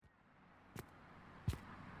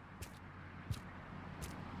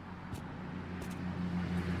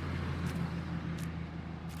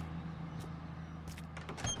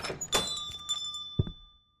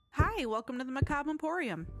Hey, welcome to the Macabre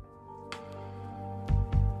Emporium.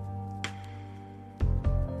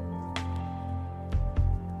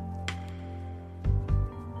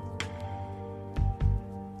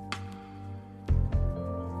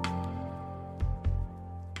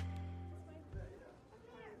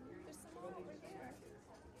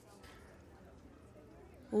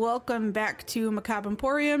 Welcome back to Macabre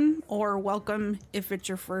Emporium, or welcome if it's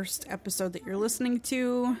your first episode that you're listening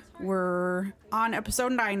to. We're on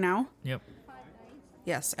episode 9 now. Yep.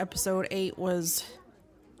 Yes, episode 8 was...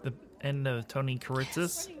 The end of Tony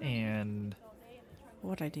Kuritzis and...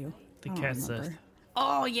 What'd I do? The I don't Cat's remember. Nest.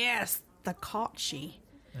 Oh, yes, the Kochi.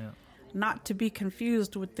 Yeah. Not to be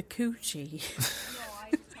confused with the Coochie.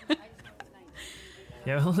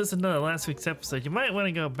 Yeah, well, listen to last week's episode. You might want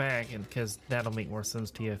to go back, and because that'll make more sense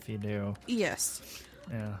to you if you do. Yes.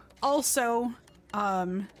 Yeah. Also,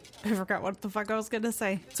 I forgot what the fuck I was going to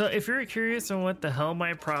say. So if you're curious on what the hell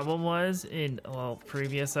my problem was in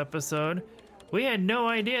previous episode, we had no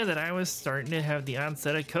idea that I was starting to have the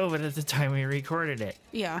onset of COVID at the time we recorded it.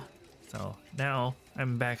 Yeah. So now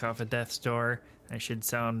I'm back off of death's door. I should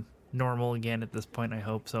sound normal again at this point. I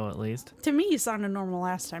hope so, at least. To me, you sounded normal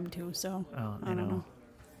last time, too, so Oh, I don't know.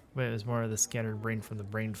 But it was more of the scattered brain from the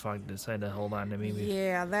brain fog that decided to hold on to me.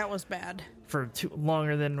 Yeah, that was bad. For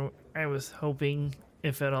longer than I was hoping,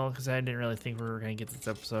 if at all, because I didn't really think we were going to get this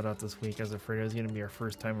episode out this week. I was afraid it was going to be our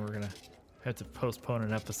first time we were going to have to postpone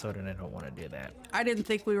an episode, and I don't want to do that. I didn't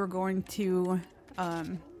think we were going to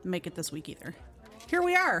make it this week either. Here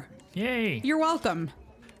we are. Yay! You're welcome.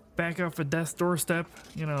 Back off of death's doorstep,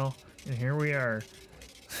 and here we are.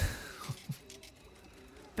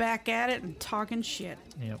 Back at it and talking shit.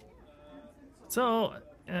 Yep. So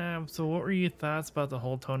what were your thoughts about the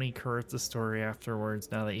whole Tony Kuritzis story afterwards,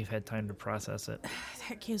 now that you've had time to process it?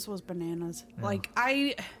 That case was bananas. Yeah. Like,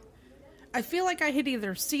 I feel like I had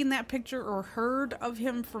either seen that picture or heard of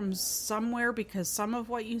him from somewhere, because some of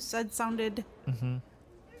what you said sounded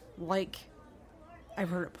like I've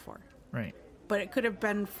heard it before. Right. But it could have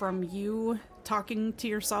been from you talking to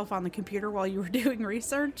yourself on the computer while you were doing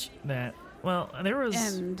research. There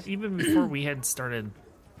was, even before we had started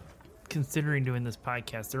considering doing this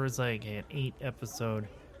podcast, there was like an 8-episode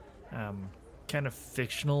kind of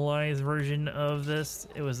fictionalized version of this.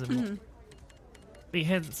 It was they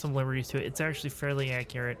had some liberties to it. It's actually fairly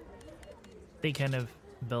accurate. They kind of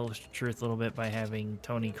embellished the truth a little bit by having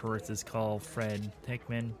Tony Kuritzis call Fred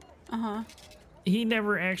Hickman. He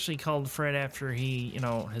never actually called Fred after he,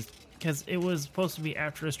 because it was supposed to be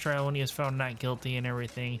after his trial when he was found not guilty and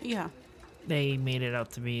everything. Yeah. They made it out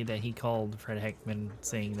to be that he called Fred Hickman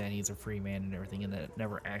saying that he's a free man and everything, and that it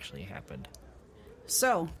never actually happened.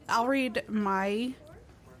 So, I'll read my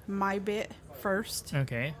bit first.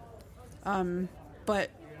 Okay. But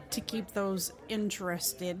to keep those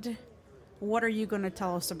interested, what are you going to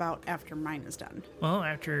tell us about after mine is done? Well,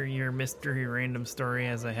 after your mystery random story,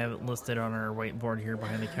 as I have it listed on our whiteboard here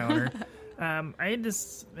behind the counter, I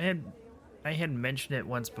had mentioned it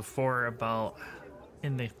once before about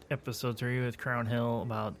in the episode 3 with Crown Hill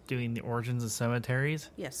about doing the origins of cemeteries.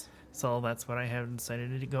 Yes. So that's what I have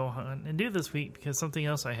decided to go on and do this week, because something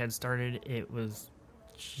else I had started, it was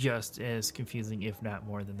just as confusing, if not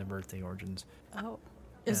more, than the birthday origins. Oh.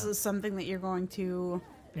 Is Yeah. this something that you're going to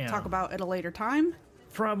Yeah. talk about at a later time?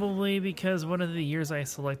 Probably, because one of the years I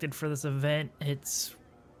selected for this event, it's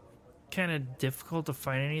kind of difficult to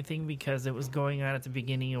find anything because it was going on at the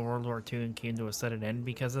beginning of World War II and came to a sudden end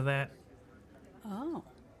because of that. Oh.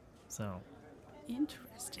 So,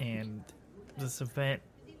 Interesting. and this event,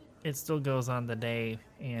 it still goes on today,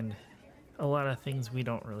 and a lot of things we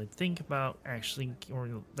don't really think about actually, or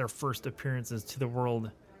their first appearances to the world,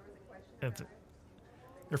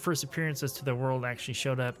 actually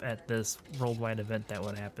showed up at this worldwide event that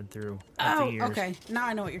would happen through the years. Okay. Now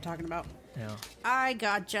I know what you're talking about. Yeah. I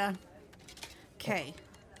gotcha. Okay.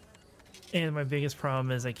 And my biggest problem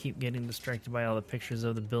is I keep getting distracted by all the pictures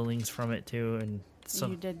of the buildings from it too, and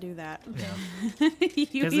You did do that. Yeah.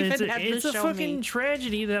 You even had to it's a show fucking me.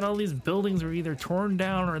 tragedy that all these buildings were either torn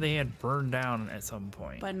down or they had burned down at some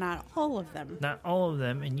point. But not all of them. Not all of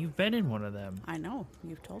them, and you've been in one of them. I know.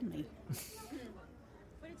 You've told me.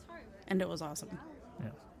 And it was awesome.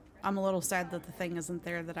 Yeah. I'm a little sad that the thing isn't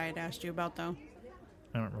there that I had asked you about, though.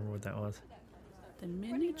 I don't remember what that was. The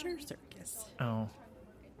miniature circus. Oh.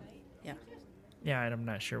 Yeah. Yeah, I'm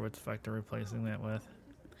not sure what the fuck they're replacing that with.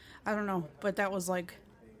 I don't know, but that was like,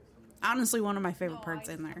 honestly, one of my favorite parts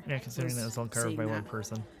in there. Yeah, considering that it was all carved seeing by one that.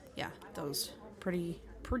 person. Yeah, that was pretty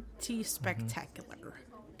spectacular.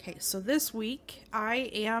 Okay, so this week I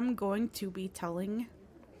am going to be telling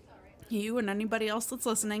you and anybody else that's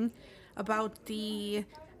listening about the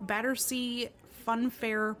Battersea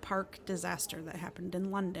Funfair Park disaster that happened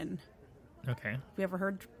in London. Okay. Have you ever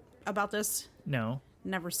heard about this? No.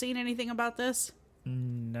 Never seen anything about this?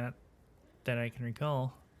 Not that I can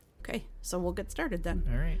recall. Okay, so we'll get started then.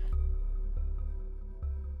 All right.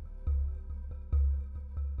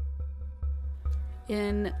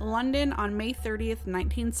 In London on May 30th,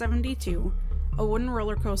 1972, a wooden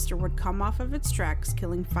roller coaster would come off of its tracks,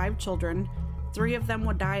 killing 5 children. 3 of them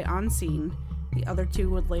would die on scene. The other 2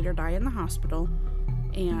 would later die in the hospital,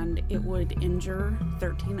 and it would injure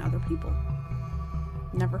 13 other people.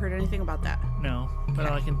 Never heard anything about that. No, but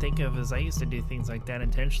all I can think of is I used to do things like that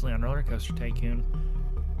intentionally on Roller Coaster Tycoon.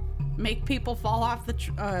 Make people fall off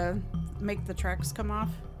make the tracks come off?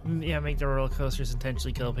 Yeah, make the roller coasters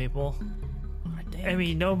intentionally kill people. I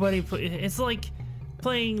mean, it's like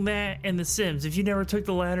playing that in The Sims. If you never took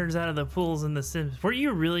the ladders out of the pools in The Sims, were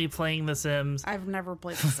you really playing The Sims? I've never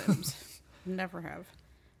played The Sims. Never have.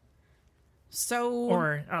 So,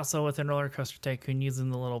 or also with a Roller Coaster Tycoon, using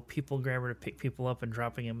the little people grabber to pick people up and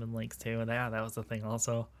dropping them in lakes too. Yeah, that was the thing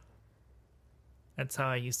also. That's how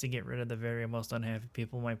I used to get rid of the very most unhappy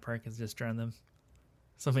people in my park, is just drown them.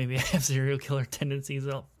 So maybe I have serial killer tendencies.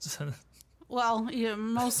 Well, yeah,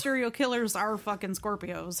 most serial killers are fucking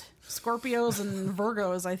Scorpios. Scorpios and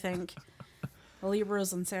Virgos, I think.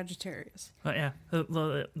 Libras and Sagittarius. But yeah,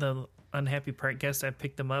 the unhappy park guest, I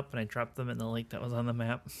picked them up and I dropped them in the lake that was on the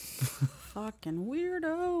map. Fucking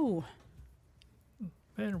weirdo.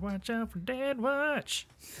 Better watch out for Dad Watch.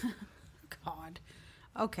 God.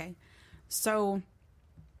 Okay. So,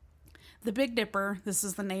 the Big Dipper, this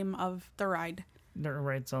is the name of the ride. The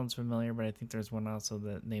ride sounds familiar, but I think there's one also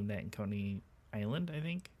that named that in Coney Island, I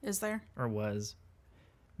think. Is there? Or was.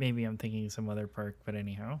 Maybe I'm thinking some other park, but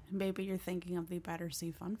anyhow. Maybe you're thinking of the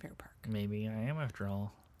Battersea Funfair Park. Maybe I am, after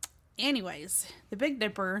all. Anyways, the Big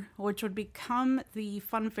Dipper, which would become the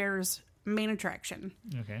Funfair's main attraction,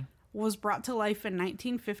 was brought to life in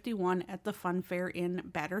 1951 at the Funfair in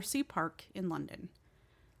Battersea Park in London.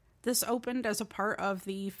 This opened as a part of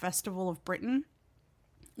the Festival of Britain,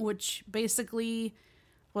 which basically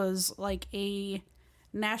was like a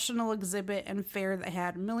national exhibit and fair that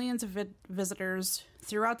had millions of visitors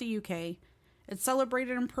throughout the UK. It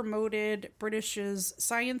celebrated and promoted British's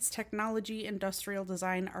science, technology, industrial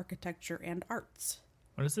design, architecture, and arts.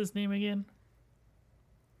 What is his name again?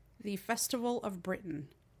 The Festival of Britain.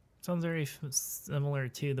 Sounds very similar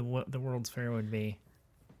to the World's Fair would be.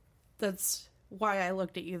 That's why I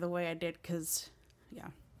looked at you the way I did, because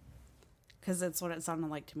it's what it sounded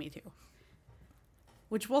like to me too.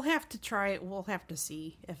 Which we'll have to try. We'll have to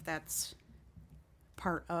see if that's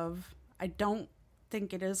part of. I don't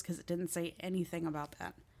think it is, because it didn't say anything about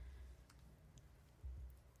that.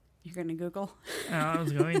 You're going to Google? Oh, I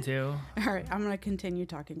was going to. All right, I'm going to continue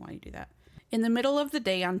talking while you do that. In the middle of the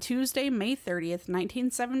day on Tuesday, May 30th,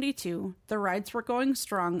 1972, the rides were going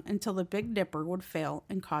strong until the Big Dipper would fail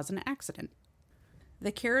and cause an accident.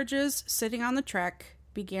 The carriages sitting on the track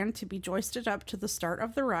began to be joisted up to the start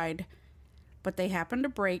of the ride, but they happened to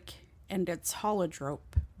break, and its haulage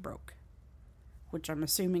rope broke, which I'm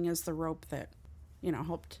assuming is the rope that,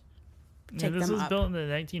 helped take them up. This was built in the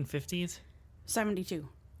 1950s? 72.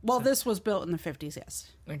 Well, this was built in the 50s,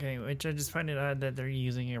 yes. Okay, which I just find it odd that they're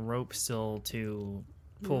using a rope still to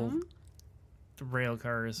pull the rail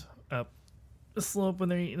cars up the slope when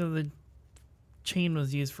they're, the chain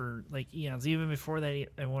was used for like eons. Even before that,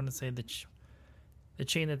 I want to say the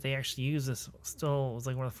chain that they actually used was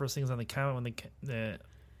like one of the first things on the count when the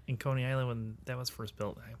in Coney Island when that was first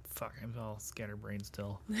built. I'm all scatterbrained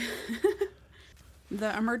still.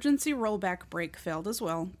 The emergency rollback brake failed as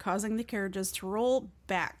well, causing the carriages to roll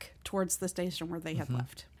back towards the station where they had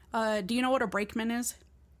left. Do you know what a brakeman is?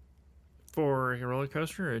 For a roller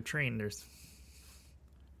coaster or a train?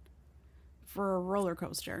 For a roller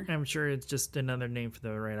coaster. I'm sure it's just another name for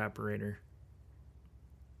the ride operator.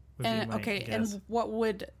 And what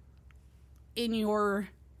would in your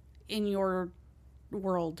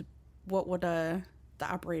world, what would the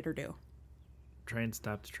operator do? Try and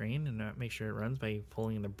stop the train and not make sure it runs by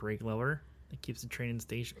pulling the brake lever that keeps the train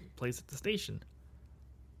in place at the station.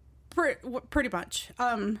 Pretty much.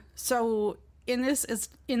 So in this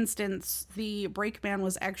instance, the brakeman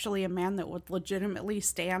was actually a man that would legitimately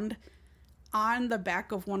stand on the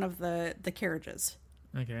back of one of the carriages.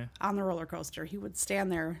 Okay. On the roller coaster. He would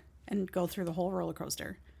stand there and go through the whole roller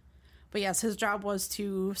coaster. But yes, his job was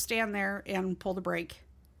to stand there and pull the brake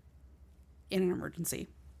in an emergency.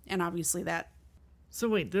 And obviously that... So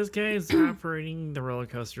wait, this guy is operating the roller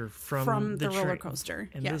coaster from the roller coaster.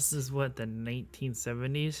 And yes. This is what, the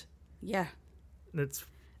 1970s? Yeah. That's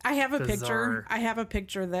I have a picture. I have a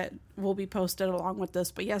picture that will be posted along with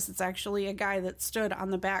this. But yes, it's actually a guy that stood on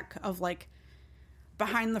the back of, like,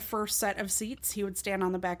 behind the first set of seats. He would stand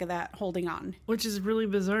on the back of that holding on. Which is really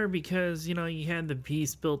bizarre because, you know, you had the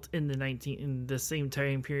piece built in the same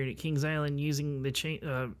time period at Kings Island using the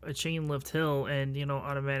chain lift hill and, you know,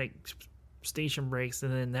 automatic station brakes,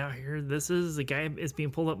 and then now here this is the guy is being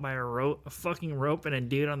pulled up by a fucking rope and a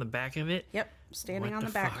dude on the back of it. Yep, standing on the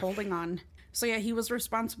back holding on. So yeah, he was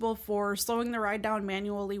responsible for slowing the ride down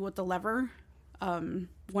manually with the lever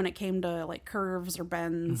when it came to like curves or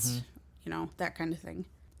bends, you know, that kind of thing.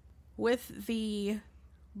 With the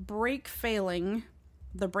brake failing,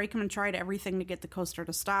 the brakeman tried everything to get the coaster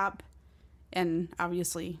to stop, and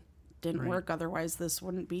obviously didn't work. Otherwise this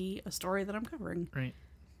wouldn't be a story that I'm covering. Right.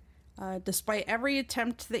 Despite every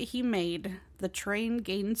attempt that he made, the train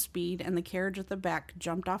gained speed and the carriage at the back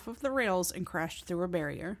jumped off of the rails and crashed through a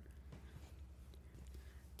barrier.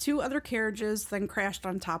 2 other carriages then crashed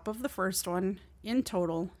on top of the first one. In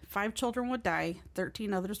total, 5 children would die,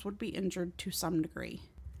 13 others would be injured to some degree.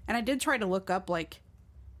 And I did try to look up, like,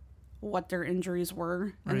 what their injuries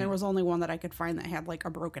were, and there was only one that I could find that had, like, a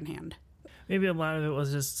broken hand. Maybe a lot of it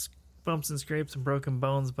was just bumps and scrapes and broken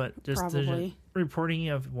bones, but just the reporting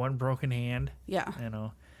of one broken hand. Yeah. You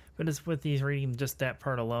know. But it's with these reading just that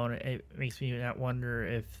part alone, it makes me not wonder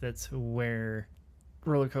if that's where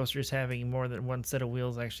roller coasters having more than one set of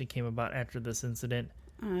wheels actually came about after this incident.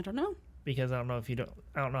 I don't know. Because I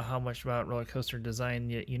don't know how much about roller coaster design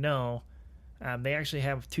yet you know. They actually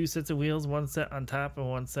have 2 sets of wheels, one set on top and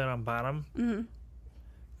one set on bottom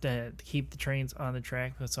to keep the trains on the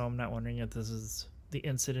track. So I'm not wondering if this is the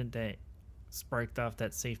incident that sparked off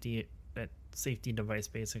that safety device,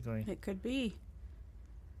 basically. It could be.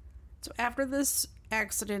 So after this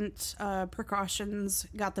accident, precautions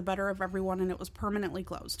got the better of everyone and it was permanently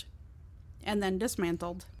closed and then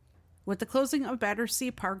dismantled. With the closing of Battersea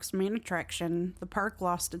Park's main attraction, the park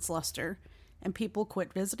lost its luster and people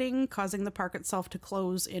quit visiting, causing the park itself to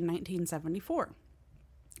close in 1974.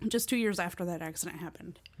 Just 2 years after that accident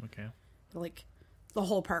happened. Okay. Like, the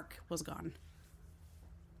whole park was gone.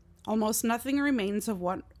 Almost nothing remains of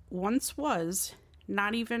what once was,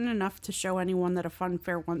 not even enough to show anyone that a fun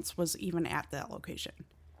fair once was even at that location.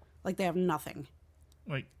 Like, they have nothing.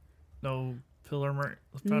 Like, no pillar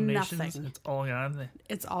foundations? Nothing. It's all gone?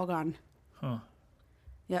 It's all gone. Huh.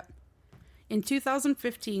 Yep. In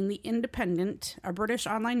 2015, The Independent, a British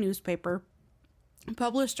online newspaper,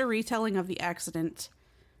 published a retelling of the accident.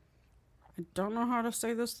 I don't know how to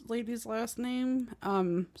say this lady's last name.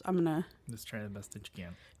 I'm gonna just try the best that you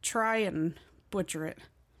can. Try and butcher it.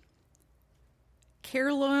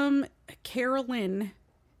 Carolyn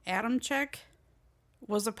Adamczyk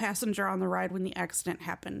was a passenger on the ride when the accident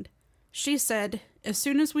happened. She said, "As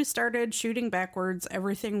soon as we started shooting backwards,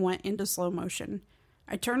 everything went into slow motion.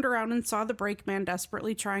 I turned around and saw the brakeman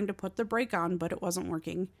desperately trying to put the brake on, but it wasn't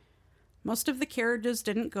working. Most of the carriages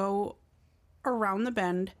didn't go around the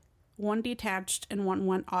bend. One detached and one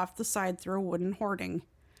went off the side through a wooden hoarding."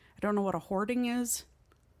 I don't know what a hoarding is.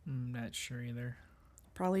 I'm not sure either.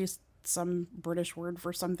 Probably some British word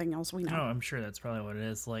for something else we know. Oh, I'm sure that's probably what it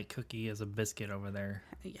is. Like cookie is a biscuit over there.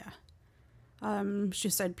 Yeah. She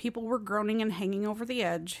said people were groaning and hanging over the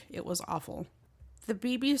edge. It was awful. The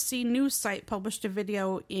BBC news site published a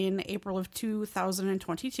video in April of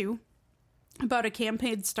 2022 about a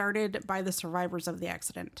campaign started by the survivors of the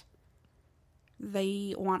accident.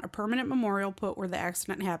 They want a permanent memorial put where the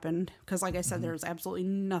accident happened, because like I said, there's absolutely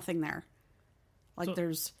nothing there. Like,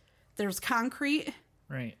 so, there's concrete,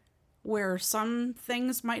 right, where some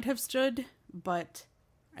things might have stood, but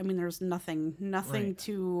I mean, there's nothing right.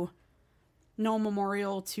 to no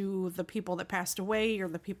memorial to the people that passed away or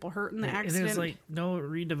the people hurt in the accident. There's like no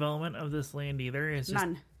redevelopment of this land either. It's just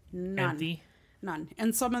none empty. None.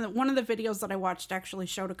 And one of the videos that I watched actually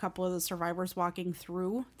showed a couple of the survivors walking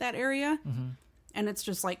through that area. And it's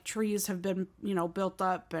just like trees have been, built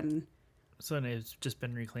up, and so it's just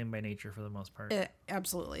been reclaimed by nature for the most part.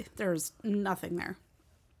 Absolutely. There's nothing there.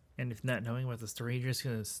 And if not knowing what the story, you're just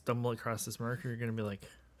going to stumble across this marker, you're going to be like,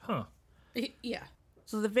 huh. Yeah.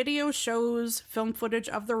 So the video shows film footage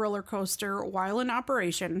of the roller coaster while in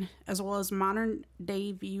operation, as well as modern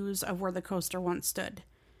day views of where the coaster once stood.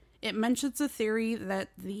 It mentions a theory that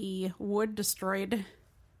the wood destroyed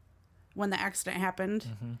when the accident happened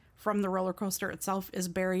from the roller coaster itself is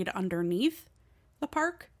buried underneath the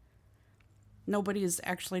park. Nobody's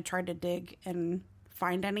actually tried to dig and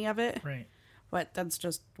find any of it. Right. But that's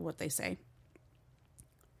just what they say.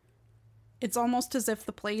 It's almost as if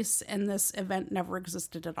the place and this event never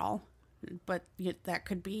existed at all. But that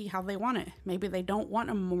could be how they want it. Maybe they don't want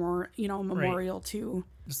a memorial right. to...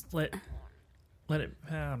 Just let it...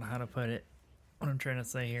 I don't know how to put it. What I'm trying to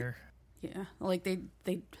say here. Yeah, like they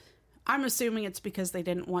I'm assuming it's because they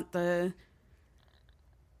didn't want the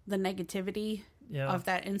negativity of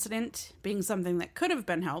that incident being something that could have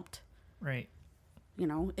been helped. Right. You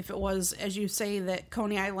know, if it was, as you say, that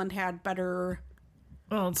Coney Island had better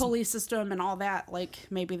police system and all that, like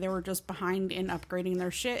maybe they were just behind in upgrading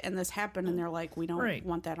their shit and this happened and they're like, we don't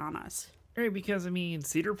want that on us. Right, because I mean,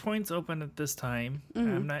 Cedar Point's open at this time.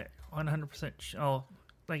 I'm not 100% sure.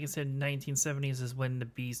 Like I said, 1970s is when the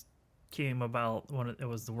Beast came about. It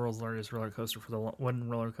was the world's largest roller coaster for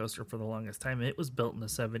the longest time. It was built in the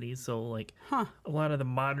 70s, so like a lot of the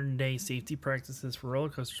modern day safety practices for roller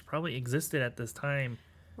coasters probably existed at this time.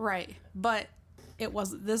 Right, but it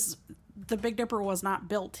was the Big Dipper was not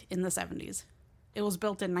built in the 70s. It was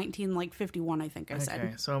built in 1951, I think I said.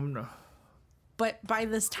 Okay, so But by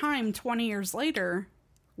this time, 20 years later,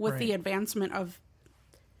 with the advancement of,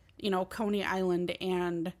 Coney Island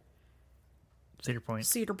and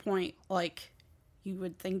Cedar Point, like, you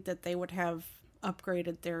would think that they would have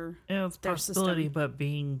upgraded their it's a possibility, system. But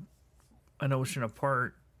being an ocean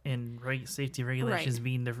apart and safety regulations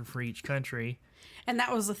being different for each country. And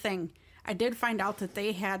that was the thing. I did find out that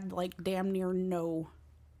they had, like, damn near no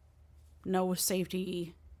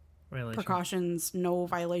safety precautions, no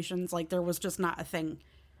violations. Like, there was just not a thing.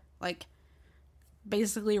 Like,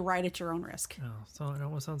 basically right at your own risk. Oh, so it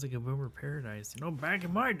almost sounds like a boomer paradise. Back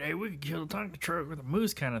in my day, we could kill a Tonka truck with a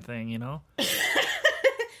moose kind of thing,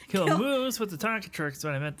 Kill a moose with a Tonka truck is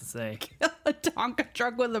what I meant to say. Kill a Tonka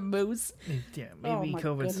truck with a moose? Yeah, maybe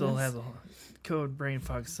COVID brain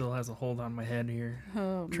fog still has a hold on my head here.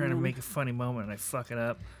 Oh, trying to make a funny moment and I fuck it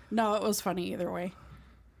up. No, it was funny either way.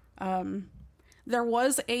 There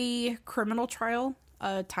was a criminal trial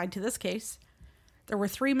tied to this case. There were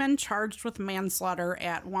 3 men charged with manslaughter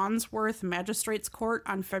at Wandsworth Magistrates Court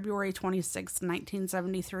on February 26,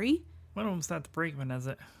 1973. One of them's not the brakeman, is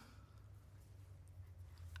it?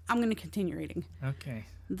 I'm going to continue reading. Okay.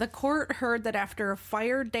 The court heard that after a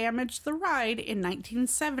fire damaged the ride in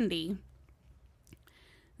 1970,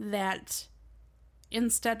 that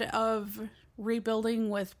instead of rebuilding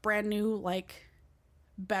with brand new,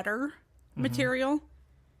 better material,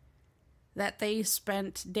 that they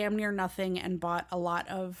spent damn near nothing and bought a lot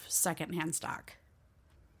of secondhand stock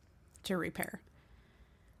to repair.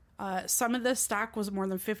 Some of this stock was more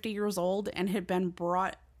than 50 years old and had been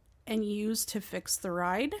brought and used to fix the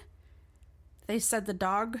ride. They said the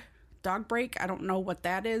dog brake, I don't know what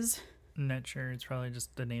that is. I'm not sure. It's probably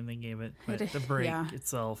just the name they gave it, but the brake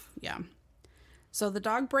itself. Yeah. So the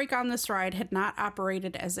dog brake on this ride had not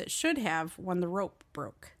operated as it should have when the rope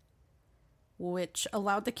broke, which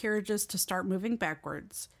allowed the carriages to start moving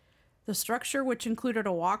backwards. The structure, which included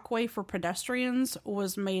a walkway for pedestrians,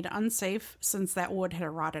 was made unsafe since that wood had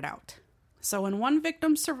rotted out. So when one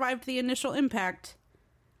victim survived the initial impact,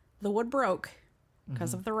 the wood broke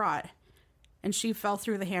because of the rot, and she fell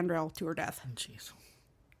through the handrail to her death. Jeez.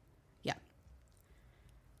 Yeah.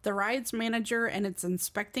 The ride's manager and its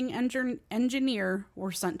inspecting engineer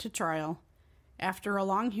were sent to trial. After a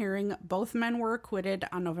long hearing, both men were acquitted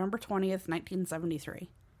on November 20th, 1973.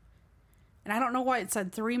 And I don't know why it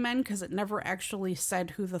said 3 men, because it never actually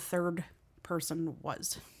said who the third person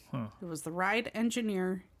was. Huh. It was the ride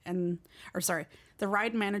engineer the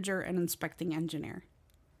ride manager and inspecting engineer.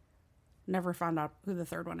 Never found out who the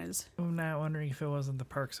third one is. I'm not wondering if it wasn't the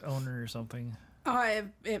park's owner or something. Oh,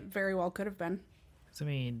 it very well could have been. I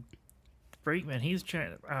mean, brakeman, he's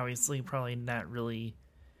obviously probably not really...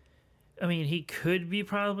 I mean, he could be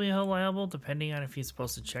probably held liable depending on if he's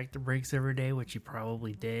supposed to check the brakes every day, which he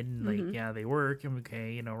probably did. And they work. And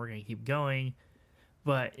okay, we're going to keep going.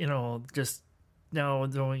 But, just now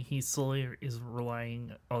knowing he slowly is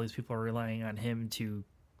all these people are relying on him to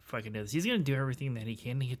fucking do this. He's going to do everything that he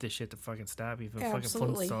can to get this shit to fucking stop. Even fucking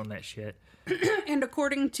Flintstone that shit. And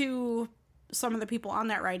according to some of the people on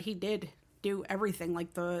that ride, he did do everything.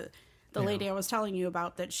 Like the lady I was telling you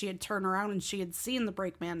about, that she had turned around and she had seen the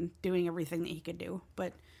brakeman doing everything that he could do,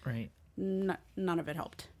 but none of it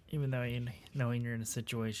helped. Even though knowing you're in a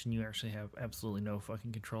situation you actually have absolutely no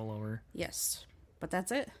fucking control over. Yes, but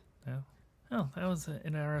that's it. Yeah. Oh, that was an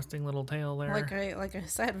interesting little tale there. Like I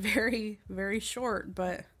said, very, very short,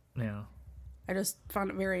 but yeah, I just found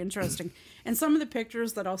it very interesting. And some of the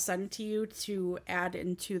pictures that I'll send to you to add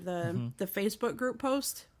into the Facebook group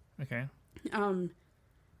post. Okay.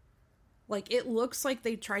 It looks like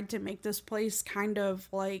they tried to make this place kind of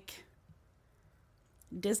like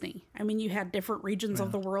Disney. I mean, you had different regions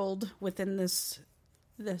of the world within this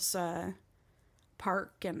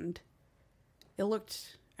park, and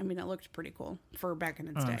it looked pretty cool for back in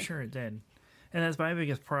its day. I'm sure it did. And that's my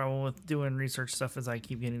biggest problem with doing research stuff is I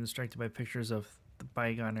keep getting distracted by pictures of the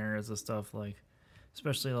bygone eras of stuff, like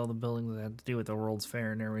especially all the buildings that have to do with the World's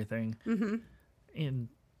Fair and everything. Mm-hmm. And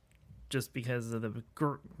just because of the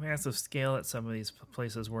massive scale that some of these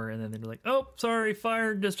places were, and then they're like, "Oh, sorry,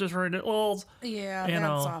 fire just destroyed it." Lulz. Yeah, that's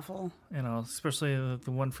awful. Especially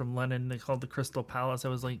the one from London they called the Crystal Palace. That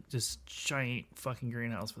was like just giant fucking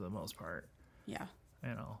greenhouse for the most part. Yeah.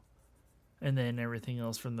 And then everything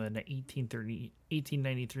else from the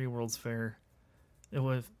 1893 World's Fair,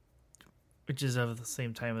 which is of the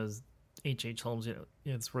same time as H.H. Holmes.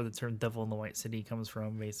 It's where the term "Devil in the White City" comes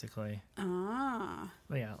from, basically. Ah.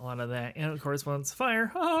 But yeah, a lot of that, and of course, once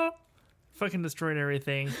fire, fucking destroyed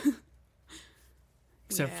everything,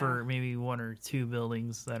 except for maybe 1 or 2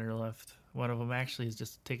 buildings that are left. One of them actually is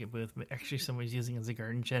just a ticket booth. Actually, somebody's using it as a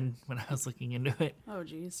garden shed when I was looking into it. Oh,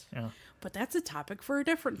 geez. Yeah. But that's a topic for a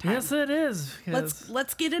different time. Yes, it is.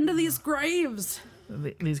 Let's get into these graves.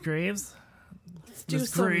 These graves? Let's do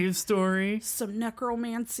this grave story. Some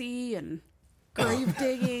necromancy and grave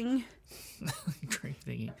digging. Grave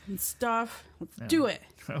digging. And stuff. Let's do it.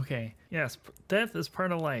 Okay. Yes, death is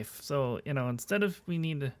part of life. So, instead of we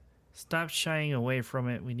need to stop shying away from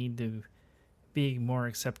it, we need to be more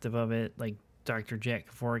accepting of it, like Dr. Jack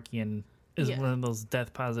Kevorkian is one of those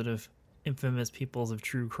death positive, infamous peoples of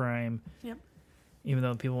true crime. Yep. Even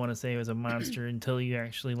though people want to say he was a monster until you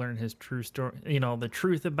actually learn his true story, the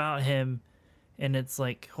truth about him, and it's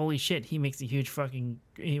like, holy shit, he makes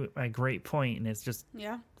a great point, and it's just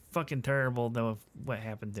fucking terrible though what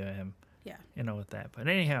happened to him. Yeah. With that. But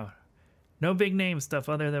anyhow, no big name stuff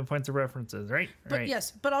other than points of references, right? But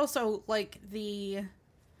yes, but also like the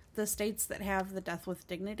states that have the death with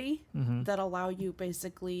dignity that allow you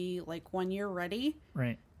basically, like, when you're ready,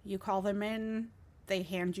 right, you call them in, they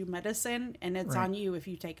hand you medicine, and it's on you if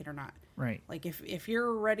you take it or not. Right. Like, if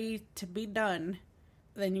you're ready to be done,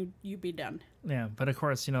 then you be done. Yeah, but of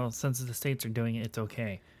course, since the states are doing it, it's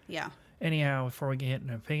okay. Yeah. Anyhow, before we get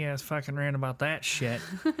in a big-ass fucking rant about that shit,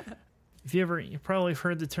 you probably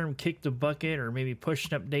heard the term kick the bucket or maybe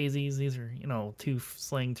pushing up daisies. These are, 2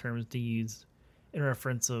 slang terms to use in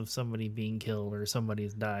reference of somebody being killed or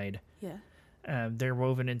somebody's died. Yeah. They're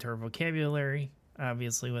woven into our vocabulary,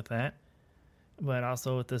 obviously, with that. But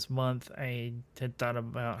also with this month, I had thought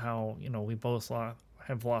about how, we both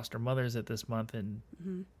have lost our mothers at this month, and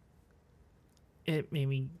it made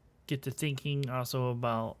me get to thinking also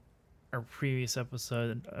about our previous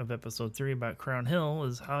episode of episode 3 about Crown Hill,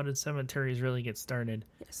 is how did cemeteries really get started?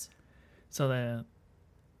 Yes. So that,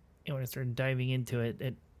 when I started diving into it,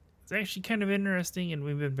 it's actually kind of interesting, and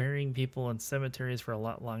we've been burying people in cemeteries for a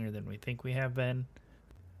lot longer than we think we have been.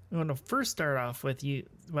 I want to first start off with you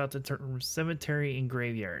about the term cemetery and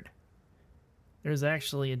graveyard. There's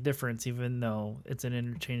actually a difference, even though it's an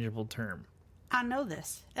interchangeable term. I know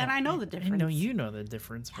this, and I know the difference. I know you know the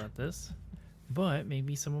difference about this, but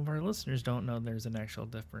maybe some of our listeners don't know there's an actual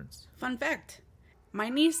difference. Fun fact. My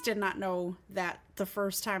niece did not know that the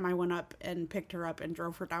first time I went up and picked her up and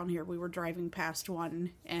drove her down here. We were driving past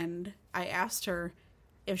one, and I asked her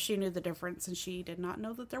if she knew the difference, and she did not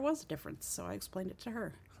know that there was a difference, so I explained it to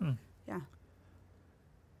her. Yeah.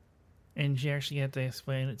 And she actually had to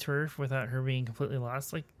explain it to her without her being completely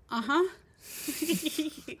lost? Like,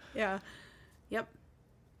 Yeah. Yep.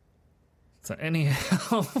 So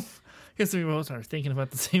anyhow, I guess we both are thinking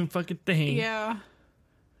about the same fucking thing. Yeah.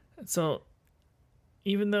 So,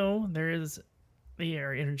 even though they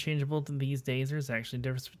are interchangeable these days, there's actually a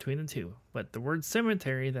difference between the two. But the word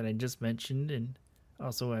cemetery that I just mentioned, and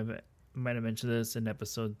also I might have mentioned this in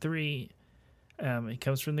episode 3, it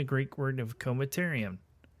comes from the Greek word of comaterium,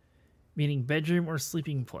 meaning bedroom or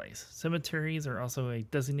sleeping place. Cemeteries are also a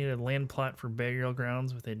designated land plot for burial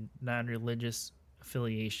grounds with a non-religious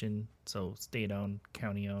affiliation, so state-owned,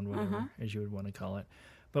 county-owned, whatever, as you would want to call it.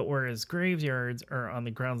 But whereas graveyards are on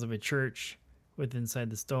the grounds of a church with inside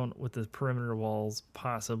the stone with the perimeter walls,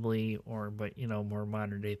 possibly, but more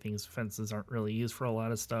modern day things, fences aren't really used for a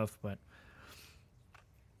lot of stuff, but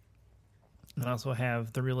and also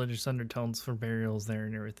have the religious undertones for burials there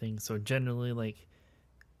and everything. So generally, like,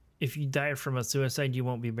 if you die from a suicide, you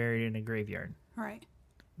won't be buried in a graveyard. Right.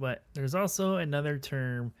 But there's also another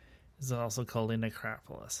term, is also called a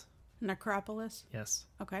necropolis. Necropolis? Yes.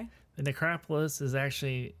 Okay. The necropolis is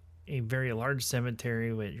actually a very large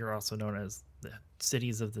cemetery, which are also known as the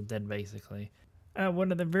cities of the dead, basically.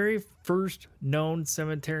 One of the very first known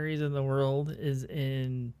cemeteries in the world is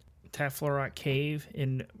in Taflorak Cave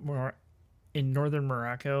in northern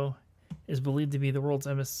Morocco. Is believed to be the world's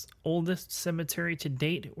oldest cemetery to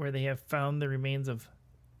date, where they have found the remains of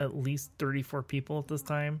at least 34 people at this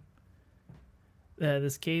time.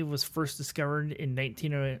 This cave was first discovered in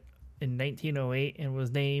 1908 and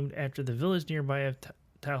was named after the village nearby of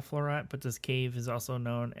Talflorat, but this cave is also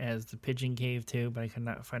known as the Pigeon Cave too, but I could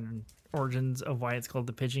not find origins of why it's called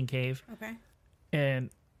the Pigeon Cave. Okay.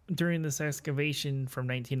 And during this excavation from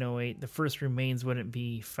 1908, the first remains wouldn't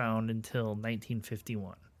be found until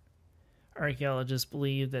 1951. Archaeologists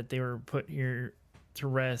believe that they were put here to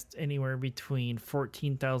rest anywhere between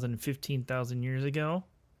 14,000 and 15,000 years ago.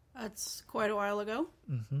 That's quite a while ago.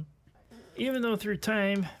 Mm-hmm. Even though through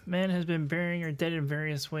time, man has been burying our dead in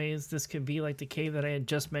various ways, this could be like the cave that I had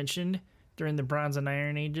just mentioned during the Bronze and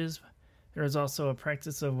Iron Ages. There was also a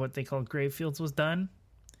practice of what they called grave fields was done.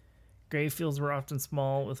 Grave fields were often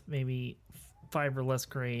small with maybe 5 or less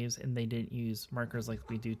graves, and they didn't use markers like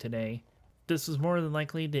we do today. This was more than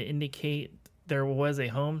likely to indicate there was a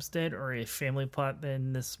homestead or a family plot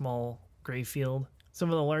than this small grave field. Some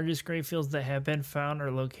of the largest grave fields that have been found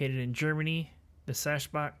are located in Germany. The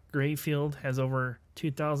Saschbach grave field has over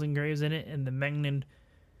 2,000 graves in it, and the Mengen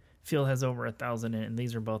field has over 1,000 in it, and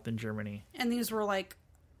these are both in Germany. And these were like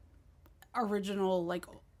original, like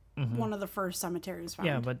one of the first cemeteries found.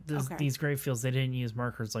 Yeah, but these grave fields, they didn't use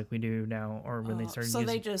markers like we do now, or when they started using... So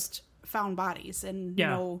they just found bodies and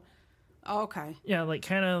okay. Yeah, like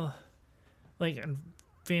kind of like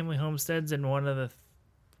family homesteads, and one of the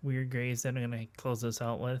weird graves that I'm going to close this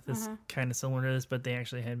out with is kind of similar to this, but they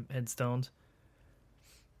actually had headstones.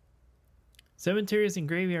 Cemeteries and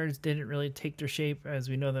graveyards didn't really take their shape as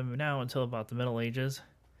we know them now until about the Middle Ages.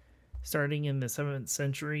 Starting in the 7th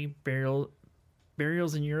century,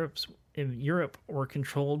 burials in Europe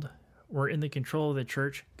were in the control of the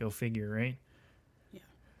church. Go figure, right? Yeah.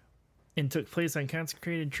 And took place on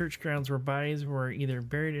consecrated church grounds where bodies were either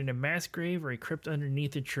buried in a mass grave or a crypt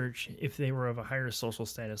underneath the church if they were of a higher social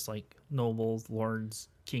status, like nobles, lords,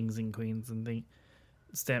 kings, and queens, and the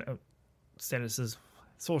statuses.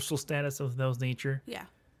 Social status of those nature. Yeah.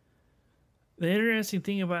 The interesting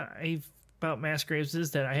thing about mass graves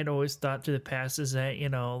is that I had always thought to the past is that,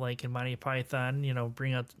 like in Monty Python,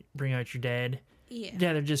 bring out your dead. Yeah.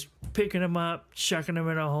 Yeah, they're just picking them up, chucking them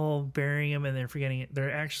in a hole, burying them, and then forgetting it.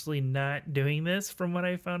 They're actually not doing this, from what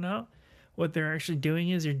I found out. What they're actually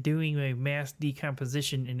doing is they're doing a mass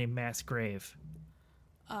decomposition in a mass grave.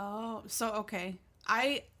 Oh, so okay.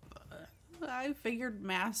 I figured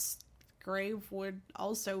mass grave would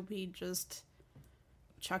also be just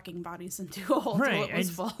chucking bodies into a hole till it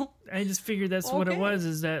was full. I just figured that's what it was,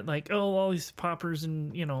 is that like, all these paupers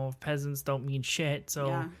and, peasants don't mean shit,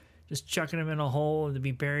 so just chucking them in a hole to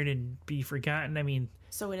be buried and be forgotten. I mean...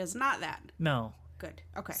 So it is not that? No. Good.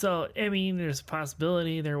 Okay. So, I mean, there's a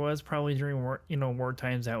possibility. There was probably during war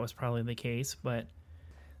times that was probably the case, but...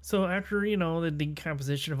 So after, the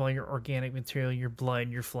decomposition of all your organic material, your blood,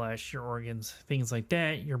 your flesh, your organs, things like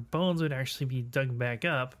that, your bones would actually be dug back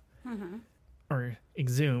up, or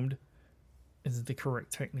exhumed, is the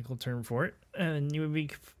correct technical term for it. And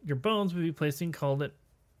your bones would be placed in, called it,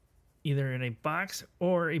 either in a box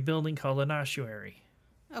or a building called an ossuary.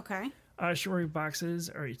 Okay. Ossuary boxes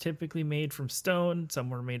are typically made from stone. Some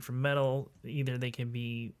were made from metal. Either they can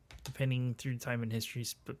be, depending through time and history,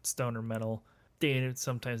 stone or metal.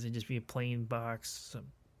 Sometimes it'd just be a plain box,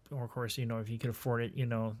 or of course, if you could afford it,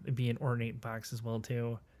 it'd be an ornate box as well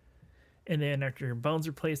too. And then after your bones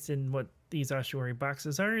are placed in what these ossuary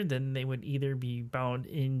boxes are, then they would either be bound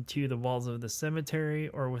into the walls of the cemetery,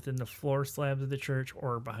 or within the floor slabs of the church,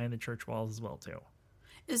 or behind the church walls as well too.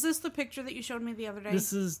 Is this the picture that you showed me the other day?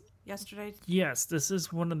 Yesterday? Yes, this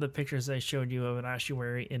is one of the pictures I showed you of an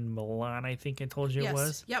ossuary in Milan, I think I told you it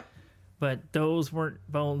was. Yep. But those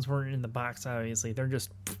bones weren't in the box, obviously. They're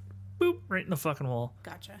just boop right in the fucking wall.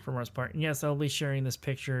 Gotcha. For the most part. And yes, I'll be sharing this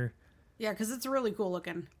picture. Yeah, because it's really cool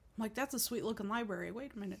looking. I'm like, that's a sweet looking library.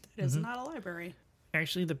 Wait a minute. It is not a library.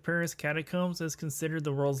 Actually, the Paris Catacombs is considered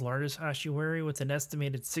the world's largest ossuary, with an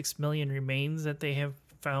estimated 6 million remains that they have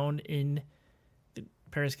found in the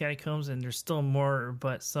Paris Catacombs. And there's still more,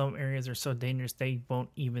 but some areas are so dangerous they won't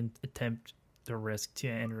even attempt the risk to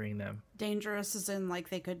entering them. Dangerous as in like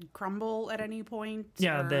they could crumble at any point?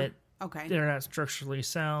 Yeah, they're not structurally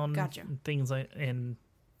sound. Gotcha. Things like, and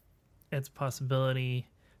it's a possibility,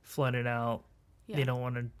 flooded out. Yeah. They don't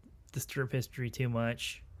want to disturb history too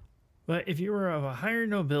much. But if you were of a higher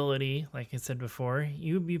nobility, like I said before,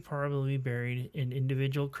 you would be probably buried in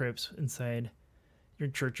individual crypts inside your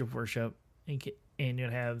church of worship, and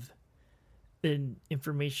you'd have the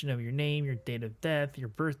information of your name, your date of death, your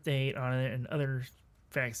birth date on it, and other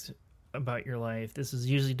facts about your life. This is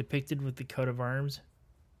usually depicted with the coat of arms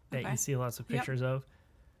that you see lots of pictures of.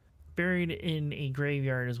 Buried in a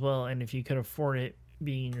graveyard as well, and if you could afford it,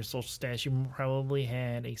 being in your social status, you probably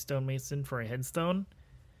had a stonemason for a headstone,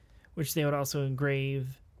 which they would also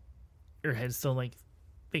engrave your headstone like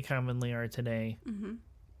they commonly are today. Mm-hmm.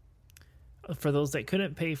 For those that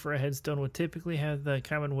couldn't pay for a headstone, would typically have the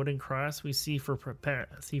common wooden cross we see for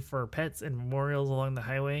pets and memorials along the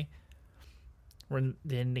highway, where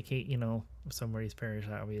they indicate, somebody's parish,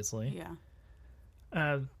 obviously. Yeah.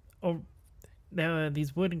 Now,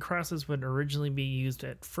 these wooden crosses would originally be used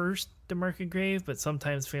at first to mark a grave, but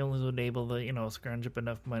sometimes families would be able to, scrounge up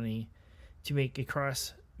enough money to make a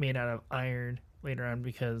cross made out of iron later on,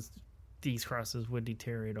 because these crosses would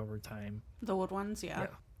deteriorate over time. The wood ones, yeah.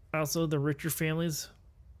 Also, the richer families,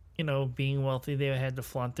 being wealthy, they had to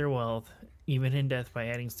flaunt their wealth, even in death, by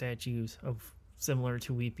adding statues of similar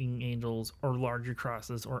to weeping angels or larger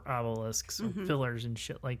crosses or obelisks or pillars and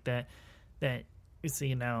shit like that you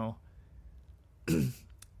see now.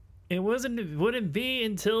 It wouldn't be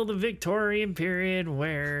until the Victorian period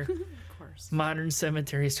where of course, modern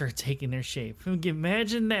cemeteries start taking their shape.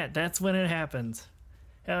 Imagine that. That's when it happens.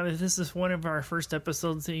 If this is one of our first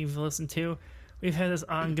episodes that you've listened to, we've had this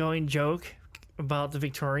ongoing joke about the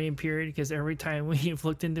Victorian period, because every time we've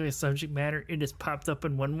looked into a subject matter, it has popped up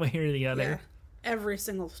in one way or the other. Yeah, every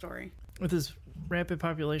single story. With this rapid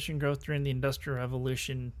population growth during the Industrial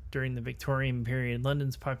Revolution during the Victorian period,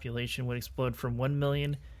 London's population would explode from 1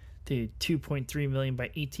 million to 2.3 million by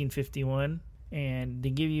 1851. And to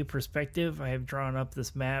give you perspective, I have drawn up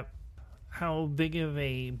this map, how big of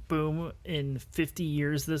a boom in 50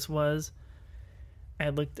 years this was. I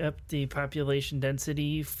looked up the population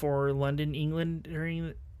density for London, England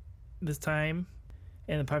during this time,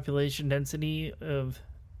 and the population density of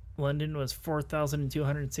London was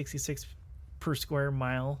 4,266 per square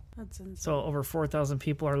mile. That's insane. So over 4,000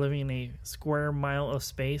 people are living in a square mile of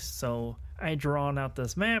space. So I drawn out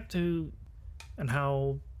this map and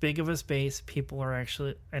how big of a space people are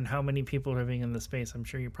actually, and how many people are living in the space. I'm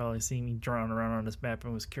sure you probably seen me drawing around on this map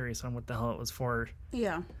and was curious on what the hell it was for.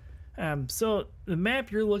 Yeah. So the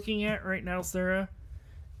map you're looking at right now, Sarah,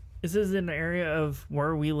 this is an area of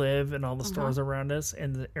where we live and all the stores around us,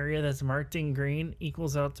 and the area that's marked in green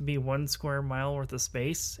equals out to be 1 square mile worth of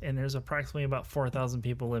space, and there's approximately about 4,000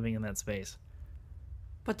 people living in that space.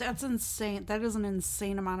 But that's insane. That is an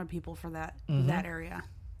insane amount of people for that area.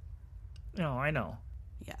 No, I know.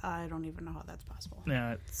 Yeah, I don't even know how that's possible.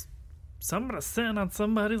 Yeah, it's somebody sitting on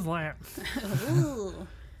somebody's lap.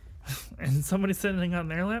 And somebody sitting on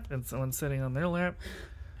their lap, and someone sitting on their lap.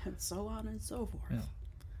 And so on and so forth.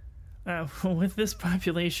 Yeah. With this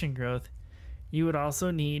population growth, you would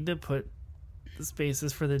also need to put the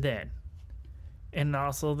spaces for the dead. And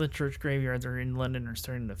also the church graveyards in London are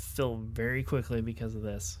starting to fill very quickly because of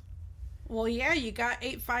this. Well, yeah, you got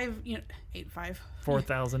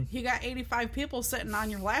 4,000. You got 85 people sitting on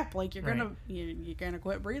your lap, like you're gonna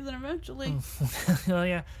quit breathing eventually. Well,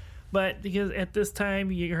 yeah, but because at this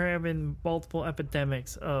time you're having multiple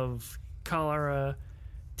epidemics of cholera,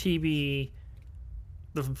 TB,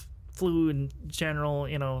 the flu in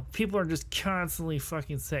general. People are just constantly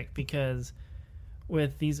fucking sick, because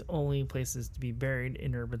with these only places to be buried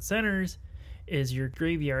in urban centers is your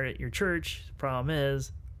graveyard at your church. The problem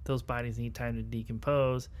is those bodies need time to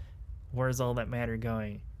decompose. Where's all that matter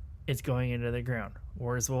going? It's going into the ground.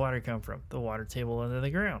 Where does the water come from? The water table under the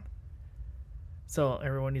ground. So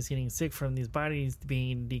everyone is getting sick from these bodies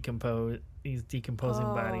being decomposed, these decomposing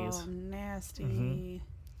bodies. Oh, nasty.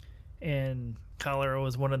 And cholera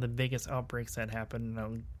was one of the biggest outbreaks that happened, and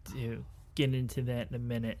I'll get into that in a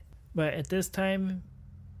minute. But at this time,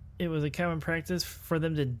 it was a common practice for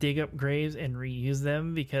them to dig up graves and reuse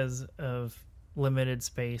them because of limited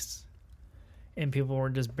space. And people were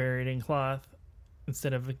just buried in cloth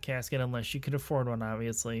instead of a casket, unless you could afford one,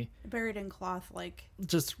 obviously. Buried in cloth, like...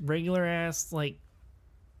 just regular ass, like,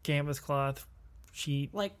 canvas cloth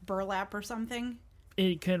sheet. Like burlap or something?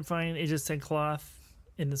 It couldn't find... It just said cloth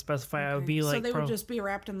in the specify. Okay. It would be like... So they would just be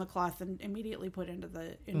wrapped in the cloth and immediately put into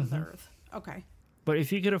the earth. Okay. But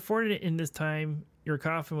if you could afford it in this time, your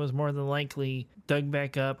coffin was more than likely dug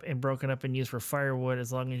back up and broken up and used for firewood,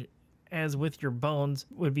 as long as with your bones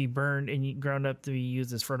would be burned and ground up to be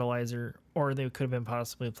used as fertilizer, or they could have been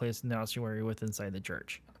possibly placed in the ossuary with inside the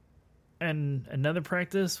church. And another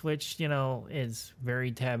practice, which, is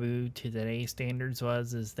very taboo to today's standards,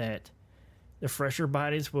 is that the fresher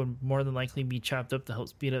bodies would more than likely be chopped up to help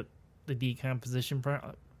speed up the decomposition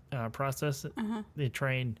process. They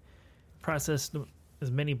try and process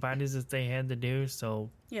as many bodies as they had to do,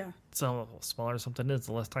 so the smaller something is,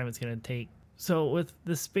 the less time it's going to take. So with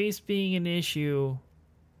the space being an issue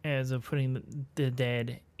as of putting the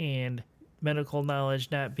dead, and medical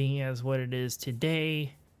knowledge not being as what it is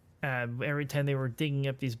today, Every time they were digging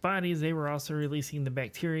up these bodies, they were also releasing the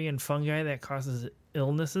bacteria and fungi that causes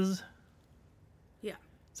illnesses. Yeah.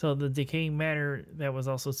 So the decaying matter that was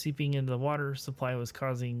also seeping into the water supply was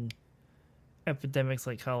causing epidemics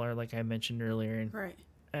like cholera, like I mentioned earlier. Right.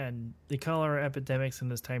 And the cholera epidemics in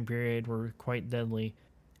this time period were quite deadly.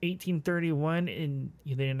 1831 in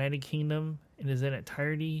the United Kingdom, in its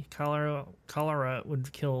entirety, cholera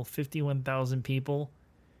would kill 51,000 people.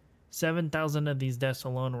 7,000 of these deaths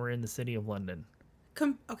alone were in the city of London.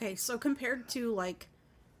 Okay, so compared to like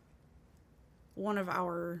one of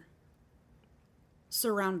our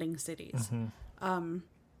surrounding cities,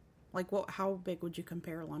 like how big would you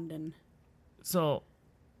compare London? So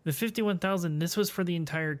the 51,000, this was for the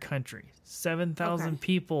entire country. 7,000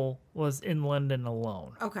 people was in London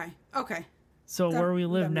alone. Okay. So where we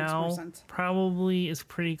live now probably is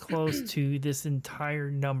pretty close to this entire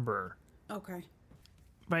number. Okay.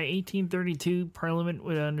 By 1832, Parliament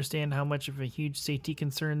would understand how much of a huge safety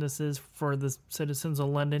concern this is for the citizens of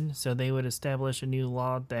London, so they would establish a new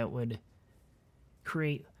law that would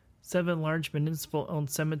create 7 large municipal-owned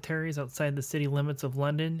cemeteries outside the city limits of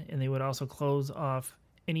London, and they would also close off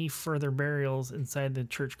any further burials inside the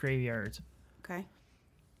church graveyards. Okay.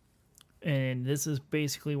 And this is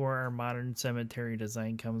basically where our modern cemetery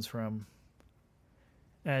design comes from.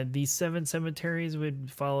 These 7 cemeteries would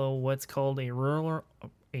follow what's called a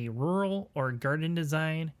rural or garden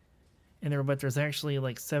design, but there's actually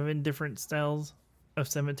like 7 different styles of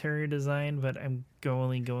cemetery design, but I'm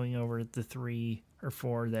only going over the 3 or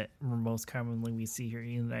 4 that were most commonly we see here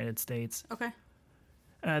in the United States. Okay.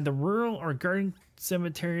 The rural or garden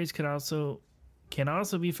cemeteries can also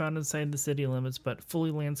be found inside the city limits, but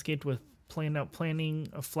fully landscaped with planting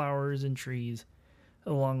of flowers and trees,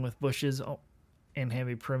 along with bushes, and have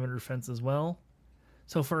a perimeter fence as well.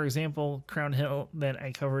 So, for example, Crown Hill that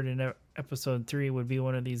I covered in episode 3 would be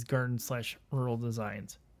one of these garden/rural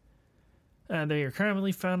designs. They are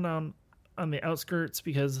commonly found on the outskirts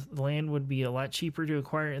because the land would be a lot cheaper to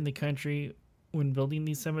acquire in the country when building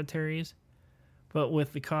these cemeteries. But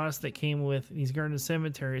with the cost that came with these garden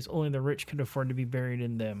cemeteries, only the rich could afford to be buried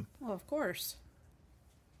in them. Well, of course.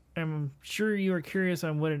 I'm sure you are curious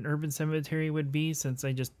on what an urban cemetery would be, since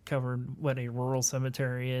I just covered what a rural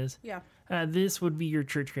cemetery is. Yeah. This would be your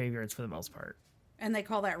church graveyards for the most part. And they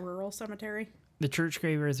call that rural cemetery? The church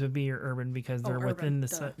graveyards would be your urban because they're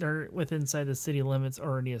they're inside the city limits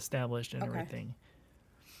already established and everything.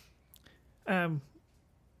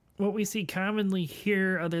 What we see commonly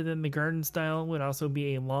here, other than the garden style, would also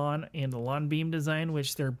be a lawn and a lawn beam design,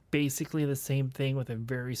 which they're basically the same thing with a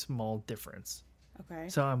very small difference. Okay.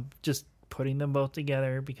 So I'm just putting them both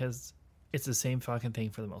together because it's the same fucking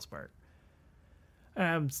thing for the most part.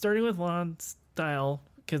 Starting with lawn style,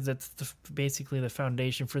 because that's basically the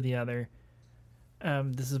foundation for the other.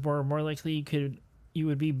 This is more likely you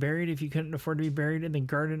would be buried if you couldn't afford to be buried in the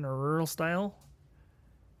garden or rural style.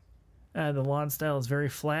 The lawn style is very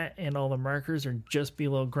flat, and all the markers are just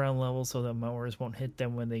below ground level, so the mowers won't hit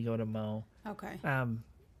them when they go to mow. Okay.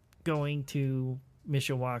 Going to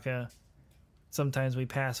Mishawaka, sometimes we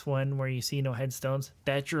pass one where you see no headstones.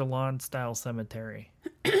 That's your lawn style cemetery.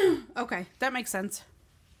 Okay, that makes sense.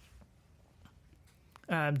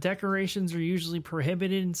 Decorations are usually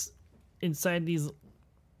prohibited inside these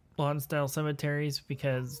lawn style cemeteries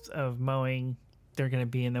because of mowing. They're going to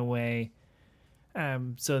be in the way.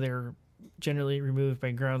 So they're generally removed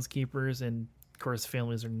by groundskeepers, and of course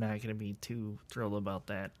families are not going to be too thrilled about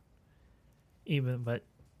that. But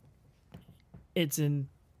it's in,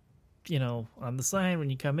 on the sign when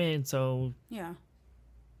you come in, so yeah,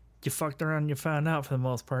 you fucked around and you found out for the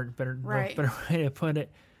most part. Better way to put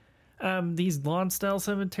it. These lawn style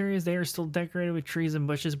cemeteries, they are still decorated with trees and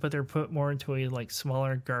bushes, but they're put more into a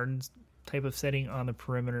smaller gardens type of setting on the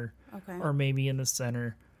perimeter, or maybe in the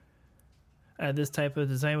center. This type of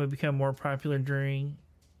design would become more popular during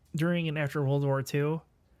and after World War II.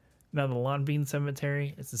 Now the lawn beam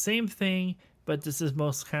cemetery, it's the same thing, but this is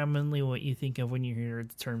most commonly what you think of when you hear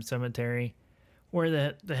the term cemetery, where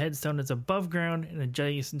the headstone is above ground and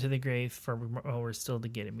adjacent to the grave for mowers still to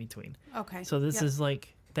get in between. Okay. So this is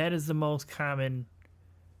that is the most common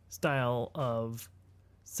style of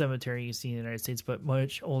cemetery you see in the United States, but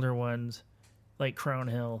much older ones, like Crown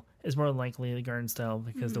Hill, is more likely the garden style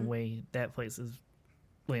because the way that place is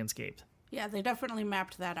landscaped. Yeah, they definitely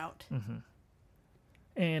mapped that out. Mm-hmm.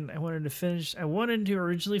 And I wanted to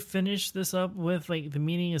originally finish this up with the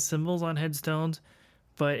meaning of symbols on headstones,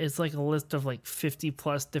 but it's a list of 50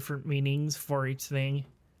 plus different meanings for each thing.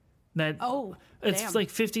 It's damn. like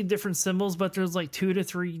 50 different symbols, but there's like 2 to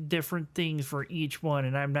 3 different things for each one,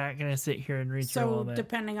 and I'm not going to sit here and read through all that. So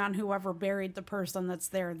depending on whoever buried the person that's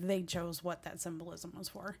there, they chose what that symbolism was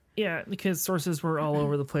for. Yeah, because sources were all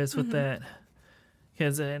over the place with that.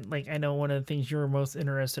 Because like I know one of the things you were most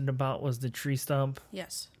interested about was the tree stump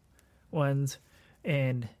ones,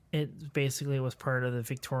 and it basically was part of the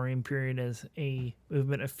Victorian period as a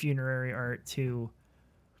movement of funerary art to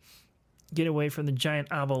get away from the giant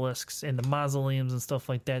obelisks and the mausoleums and stuff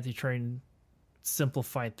like that to try and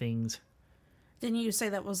simplify things. Didn't you say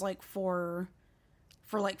that was like for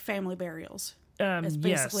like family burials? It's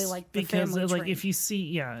basically like the because family like tree. if you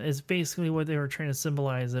see, it's basically what they were trying to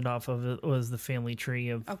symbolize it off of. It was the family tree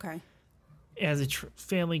of as a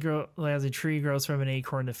as a tree grows from an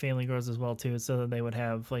acorn, the family grows as well too. So that they would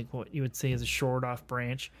have like what you would say is a shored off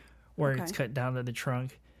branch, where it's cut down to the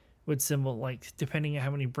trunk. Would symbol like depending on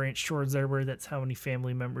how many branch shords there were, that's how many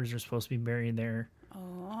family members are supposed to be buried there.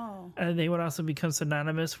 And they would also become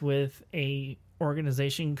synonymous with a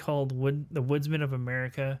organization called the Woodsmen of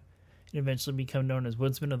America, and eventually become known as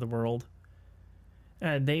Woodsmen of the World.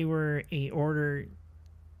 They were a order,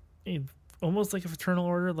 almost like a fraternal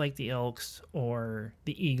order, like the Elks or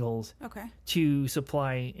the Eagles, to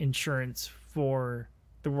supply insurance for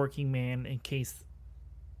the working man in case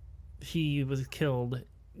he was killed,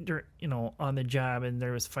 on the job, and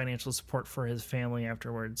there was financial support for his family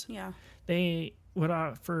afterwards. They would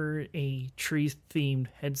offer a tree-themed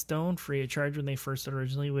headstone free of charge when they first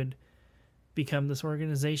originally would become this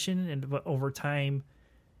organization, and over time,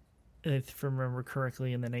 if I remember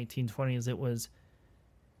correctly, in the 1920s,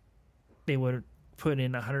 they would put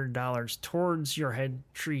in $100 towards your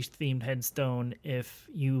tree-themed headstone if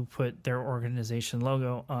you put their organization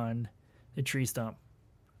logo on the tree stump.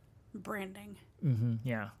 Branding.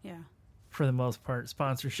 Yeah. For the most part,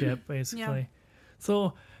 sponsorship, basically.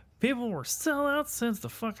 So people were sellouts since the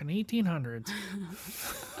fucking 1800s.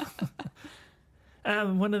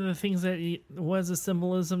 One of the things that was a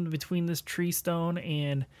symbolism between this tree stone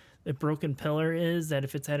and the broken pillar is that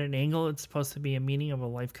if it's at an angle, it's supposed to be a meaning of a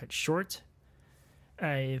life cut short.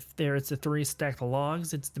 If it's a 3 stacked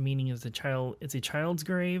logs, it's the meaning is it's a child's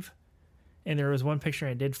grave. And there was one picture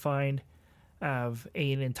I did find of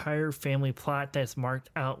an entire family plot that's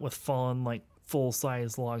marked out with fallen, like,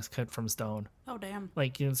 full-size logs cut from stone. Oh, damn.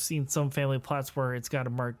 Like, you've seen some family plots where it's got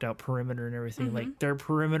a marked-out perimeter and everything. Like, their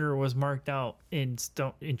perimeter was marked out in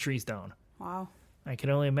tree stone. Wow. I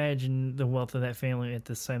can only imagine the wealth of that family at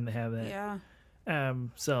this time to have that. Yeah.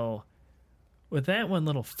 So, with that one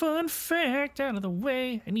little fun fact out of the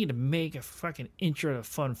way, I need to make a fucking intro to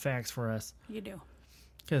fun facts for us. You do.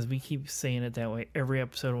 Because we keep saying it that way every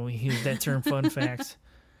episode when we use that term, fun facts.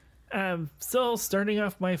 So, starting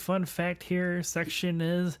off my fun fact here section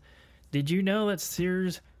is, did you know that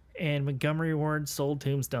Sears and Montgomery Ward sold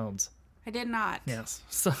tombstones? I did not. Yes.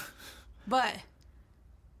 So, but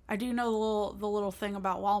I do know the little thing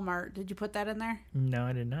about Walmart. Did you put that in there? No,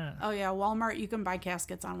 I did not. Oh, yeah. Walmart, you can buy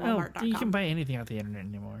caskets on Walmart.com. You can buy anything off the internet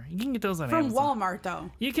anymore. You can get those on From Amazon. Walmart,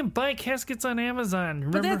 though. You can buy caskets on Amazon.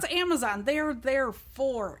 Remember? But that's Amazon. They're there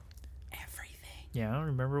for everything. Yeah,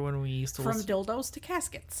 remember when we used to... From dildos to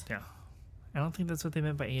caskets. Yeah. I don't think that's what they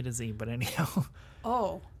meant by A to Z, but anyhow.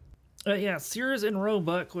 Oh. Yeah, Sears and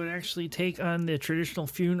Roebuck would actually take on the traditional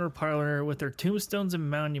funeral parlor with their Tombstones and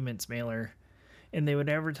Monuments mailer, and they would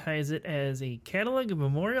advertise it as a catalog of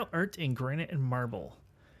memorial art in granite and marble.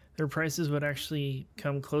 Their prices would actually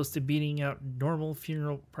come close to beating out normal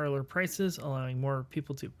funeral parlor prices, allowing more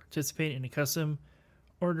people to participate in a custom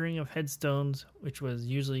ordering of headstones, which was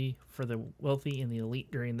usually for the wealthy and the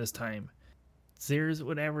elite during this time. Sears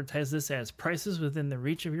would advertise this as prices within the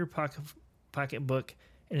reach of your pocketbook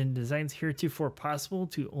and in designs heretofore possible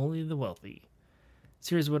to only the wealthy.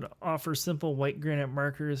 Sears would offer simple white granite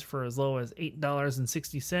markers for as low as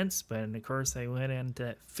 $8.60, but of course I went into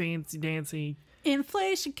that fancy dancy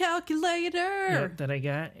inflation calculator that I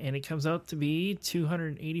got, and it comes out to be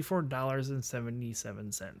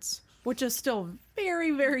 $284.77. Which is still very,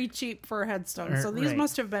 very cheap for a headstone. So these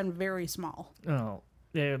must have been very small. Oh,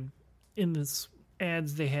 in this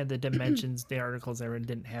ads they had the dimensions. The articles I read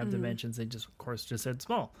didn't have dimensions. They just, of course, just said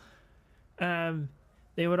small. They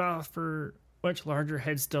would offer much larger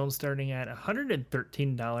headstones starting at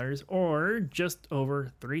 $113 or just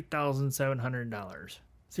over $3,700.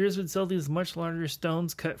 Sears would sell these much larger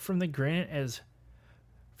stones cut from the granite as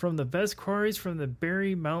from the best quarries from the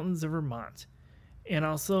Berry Mountains of Vermont, and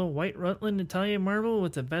also white Rutland Italian marble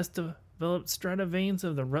with the best developed strata veins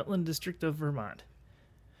of the Rutland district of Vermont.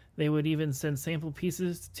 They would even send sample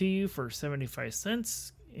pieces to you for 75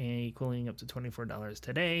 cents, equaling up to $24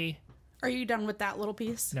 today. Are you done with that little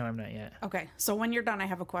piece? No, I'm not yet. Okay, so when you're done, I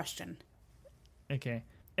have a question. Okay.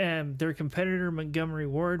 Their competitor, Montgomery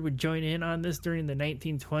Ward, would join in on this during the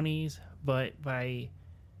 1920s, but by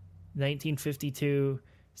 1952,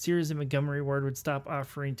 Sears and Montgomery Ward would stop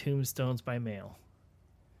offering tombstones by mail.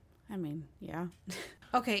 I mean, yeah.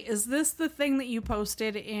 Okay, is this the thing that you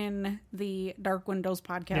posted in the Dark Windows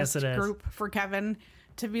podcast group for Kevin?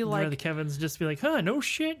 To be like, the Kevin's just be like, huh, no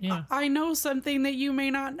shit. Yeah, I know something that you may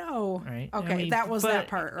not know. Right. Okay, I mean, that was that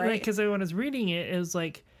part, right? Because when I was reading it, it was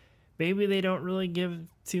like, maybe they don't really give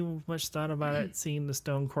too much thought about it, seeing the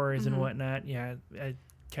stone quarries and whatnot. Yeah, I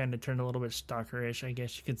kind of turned a little bit stalkerish, I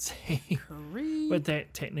guess you could say. But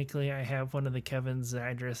that technically, I have one of the Kevin's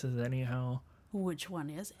addresses anyhow. Which one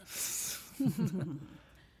is it?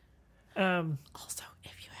 Also,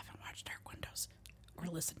 if you haven't watched Dark Windows, or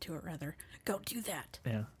listened to it rather, go do that.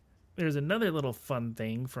 Yeah. There's another little fun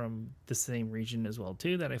thing from the same region as well,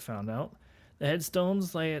 too, that I found out. The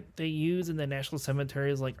headstones like they use in the national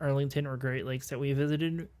cemeteries like Arlington or Great Lakes that we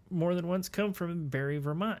visited more than once come from Barrie,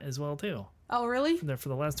 Vermont as well, too. Oh, really? For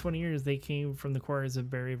the last 20 years, they came from the quarries of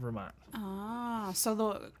Barrie, Vermont. Ah,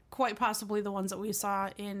 so quite possibly the ones that we saw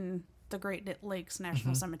in the Great Lakes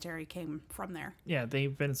National Cemetery came from there. Yeah,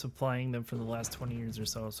 they've been supplying them for the last 20 years or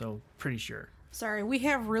so pretty sure. Sorry, we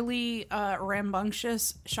have really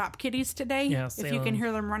rambunctious shop kitties today. Yeah, if you can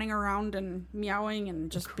hear them running around and meowing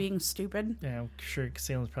and just being stupid. Yeah, I'm sure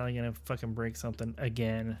Salem's probably going to fucking break something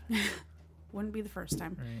again. Wouldn't be the first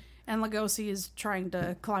time. Right. And Lugosi is trying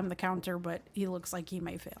to climb the counter, but he looks like he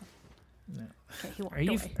may fail. No. Okay, he walked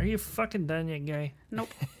away. Are you fucking done yet, guy? Nope.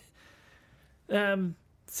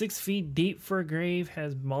 6 feet deep for a grave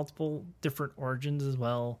has multiple different origins as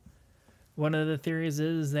well. One of the theories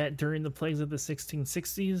is that during the plagues of the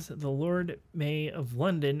 1660s, the Lord Mayor of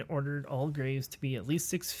London ordered all graves to be at least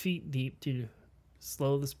 6 feet deep to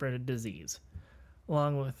slow the spread of disease.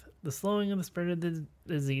 Along with the slowing of the spread of the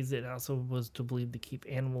disease, it also was to believe to keep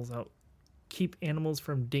animals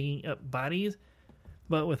from digging up bodies.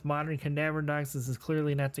 But with modern cadaver dogs, this is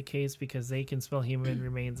clearly not the case because they can smell human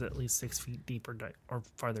remains at least 6 feet deep or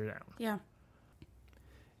farther down. Yeah.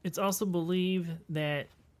 It's also believed that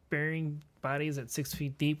burying bodies at 6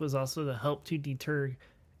 feet deep was also to help to deter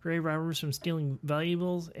grave robbers from stealing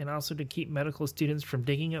valuables and also to keep medical students from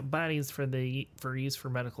digging up bodies for use for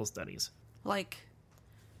medical studies. Like,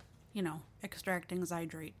 extracting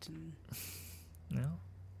zydrate and... No,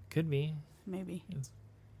 could be. Maybe.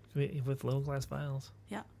 With little glass vials.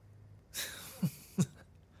 Yeah.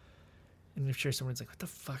 And I'm sure someone's like, what the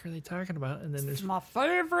fuck are they talking about? And then there's my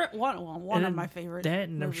favorite one. Well, one of my favorite. That,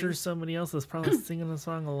 and movies. I'm sure somebody else is probably singing the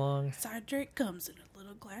song along. Zydrate comes in a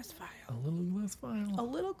little glass vial. A little glass vial. A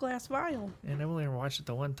little glass vial. And I've only ever watched it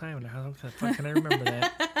the one time, and how the fuck can I remember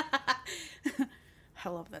that? I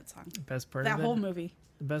love that song. The best part that of whole movie.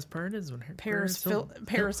 The best part is when Paris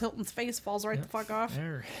Hilton's face falls right the fuck off.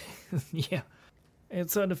 Yeah. And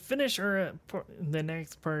so to finish the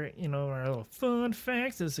next part, our little fun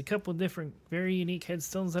facts, there's a couple different very unique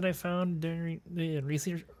headstones that I found during the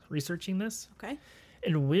researching this. Okay.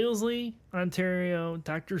 In Wellesley, Ontario,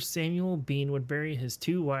 Dr. Samuel Bean would bury his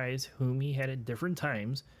 2 wives, whom he had at different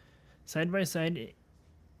times, side by side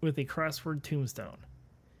with a crossword tombstone.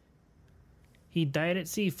 He died at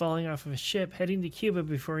sea falling off of a ship heading to Cuba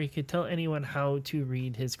before he could tell anyone how to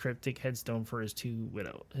read his cryptic headstone for his 2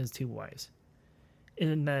 wives.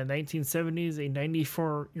 In the 1970s, a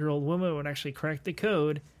 94-year-old woman would actually crack the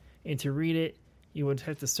code, and to read it, you would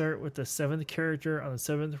have to start with the 7th character on the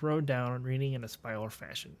 7th row down, reading in a spiral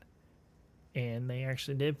fashion. And they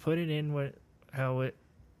actually did put it in how it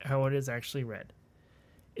is actually read.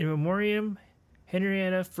 In memoriam,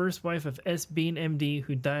 Henrietta, first wife of S. Bean, M.D.,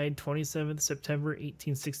 who died 27th September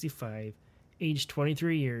 1865, aged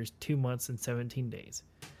 23 years, 2 months, and 17 days.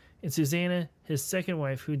 And Susanna, his second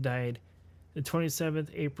wife, who died the 27th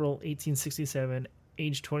April 1867,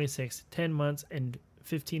 age 26, 10 months and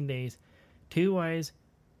 15 days. 2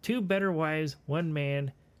 better wives, 1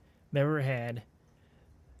 man never had.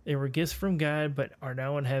 They were gifts from God, but are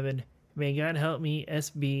now in heaven. May God help me,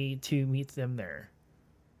 SB, to meet them there.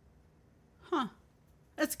 Huh.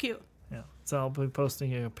 That's cute. Yeah. So I'll be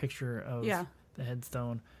posting a picture of the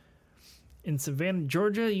headstone. In Savannah,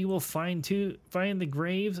 Georgia, you will find the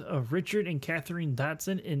graves of Richard and Catherine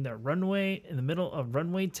Dotson in the middle of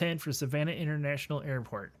runway 10 for Savannah International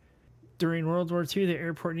Airport. During World War II, the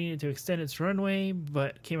airport needed to extend its runway,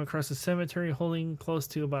 but came across a cemetery holding close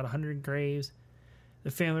to about 100 graves. The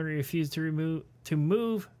family refused to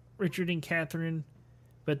move Richard and Catherine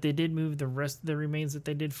but they did move the rest of the remains that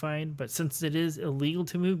they did find. But since it is illegal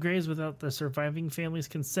to move graves without the surviving family's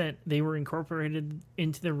consent, they were incorporated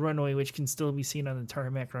into the runway, which can still be seen on the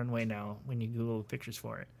tarmac runway now when you Google pictures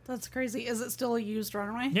for it. That's crazy. Is it still a used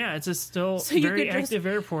runway? Yeah, it's a still very active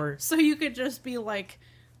airport. So you could just be like,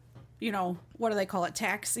 you know, what do they call it?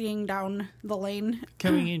 Taxiing down the lane.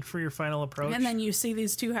 Coming in for your final approach. And then you see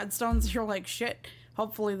these two headstones. You're like, shit.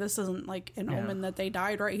 Hopefully this isn't like an omen that they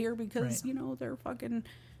died right here because, you know, their fucking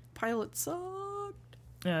pilot sucked.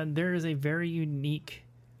 There is a very unique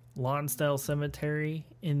lawn-style cemetery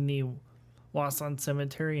in the Ouessant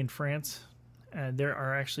Cemetery in France. There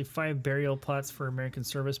are actually 5 burial plots for American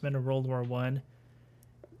servicemen of World War I,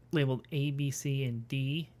 labeled A, B, C, and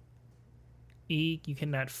D. E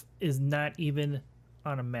is not even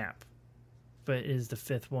on a map, but is the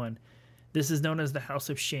 5th one. This is known as the House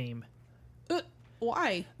of Shame.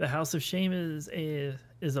 Why? The House of Shame is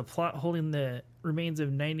a plot holding the remains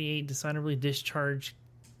of 98 dishonorably discharged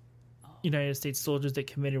United States soldiers that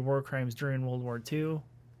committed war crimes during World War II.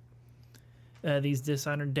 These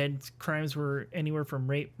dishonored dead crimes were anywhere from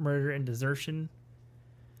rape, murder, and desertion.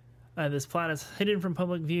 This plot is hidden from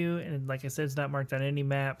public view, and like I said, it's not marked on any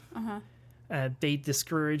map. They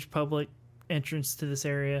discourage public entrance to this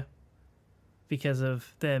area because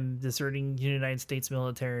of them deserting the United States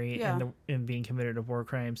military and being committed to war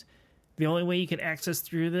crimes. The only way you can access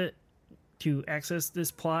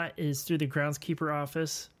this plot is through the groundskeeper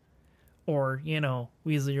office, or, you know,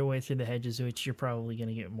 weasel your way through the hedges, which you're probably going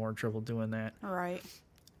to get more trouble doing that. All right.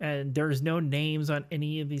 And there's no names on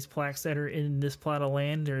any of these plaques that are in this plot of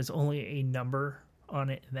land. There's only a number on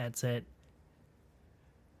it, and that's it.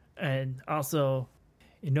 And also,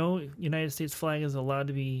 no United States flag is allowed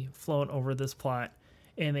to be flown over this plot,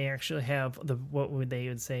 and they actually have the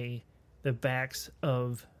backs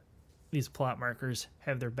of these plot markers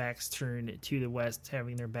have their backs turned to the west,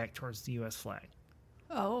 having their back towards the U.S. flag.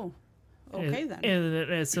 Oh, okay then.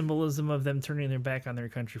 And a symbolism of them turning their back on their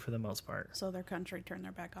country for the most part. So their country turned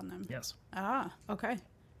their back on them. Yes. Ah, okay.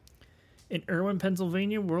 In Irwin,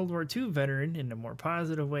 Pennsylvania, World War II veteran, in a more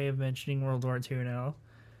positive way of mentioning World War II now.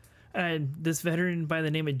 This veteran by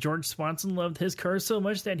the name of George Swanson loved his car so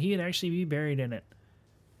much that he'd actually be buried in it.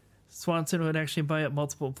 Swanson would actually buy up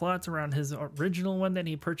multiple plots around his original one that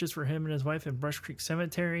he purchased for him and his wife in Brush Creek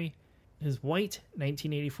Cemetery, his white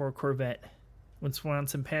 1984 Corvette. When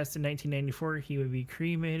Swanson passed in 1994, he would be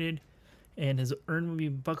cremated, and his urn would be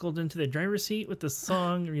buckled into the driver's seat with the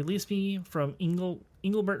song "Release Me" from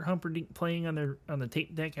Engelbert Humperdinck playing on the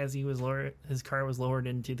tape deck as his car was lowered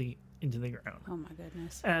into the ground. Oh my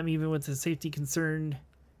goodness. Even with the safety concern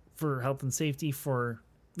for health and safety for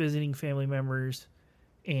visiting family members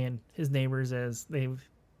and his neighbors, as they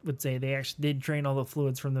would say, they actually did drain all the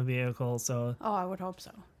fluids from the vehicle. So, I would hope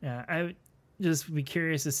so. Yeah, I would just be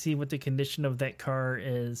curious to see what the condition of that car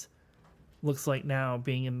looks like now,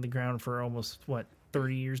 being in the ground for almost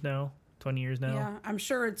 30 years now, 20 years now. Yeah, I'm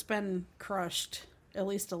sure it's been crushed at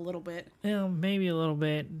least a little bit. Yeah, maybe a little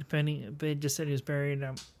bit, depending. They just said he was buried.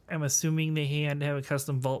 I'm assuming that he had to have a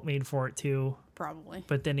custom vault made for it too. Probably.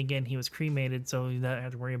 But then again, he was cremated, so you don't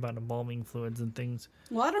have to worry about embalming fluids and things.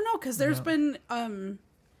 Well, I don't know, because there's been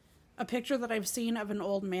a picture that I've seen of an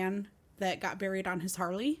old man that got buried on his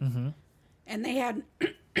Harley. Mm-hmm. And they had...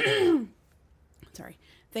 sorry.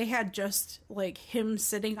 They had just, like, him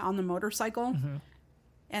sitting on the motorcycle. Mm-hmm.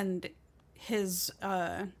 And his...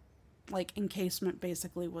 encasement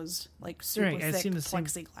basically was like super thick I've seen the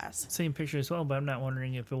plexiglass. Same picture as well, but I'm not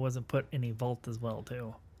wondering if it wasn't put in a vault as well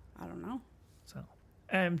too. I don't know. So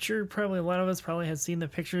I'm sure probably a lot of us probably have seen the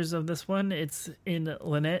pictures of this one. It's in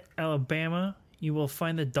Lynette, Alabama. You will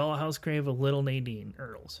find the dollhouse grave of little Nadine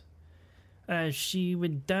Earls. She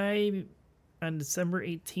would die on December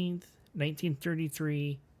 18th,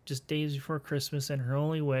 1933, just days before Christmas, and her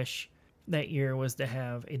only wish that year was to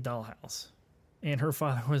have a dollhouse. And her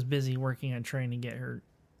father was busy working on trying to get her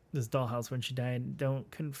this dollhouse when she died.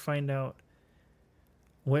 Couldn't find out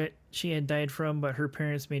what she had died from, but her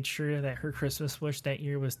parents made sure that her Christmas wish that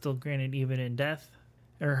year was still granted even in death.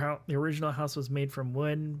 The original house was made from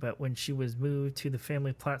wood, but when she was moved to the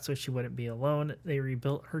family plot so she wouldn't be alone, they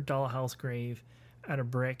rebuilt her dollhouse grave out of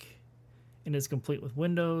brick, and is complete with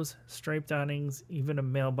windows, striped awnings, even a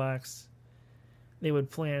mailbox. They would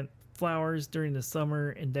plant flowers during the summer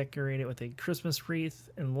and decorate it with a Christmas wreath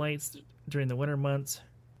and lights during the winter months.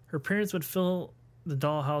 Her parents would fill the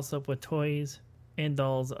dollhouse up with toys and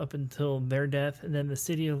dolls up until their death, and then the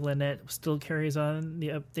city of Lynette still carries on the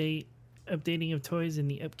updating of toys and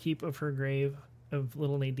the upkeep of her grave of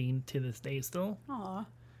little Nadine to this day still. Aww.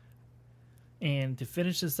 And to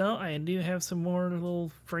finish this out, I do have some more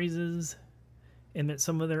little phrases and that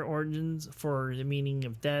some of their origins for the meaning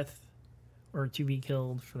of death or to be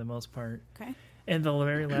killed for the most part. Okay. And the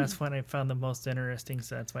very last one I found the most interesting,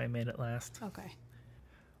 so that's why I made it last. Okay.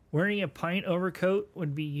 Wearing a pint overcoat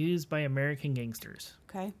would be used by American gangsters.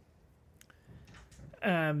 Okay.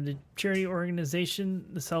 The charity organization,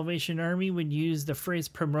 the Salvation Army, would use the phrase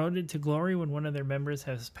promoted to glory when one of their members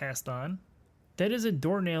has passed on. That is a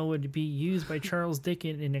doornail would be used by Charles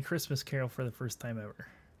Dickens in A Christmas Carol for the first time ever.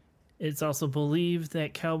 It's also believed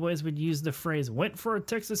that cowboys would use the phrase went for a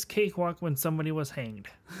Texas cakewalk when somebody was hanged.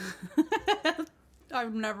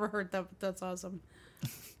 I've never heard that, but that's awesome.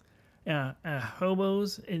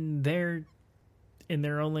 Hobos in their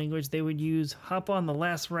own language, they would use hop on the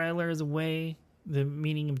last rattler as a way, the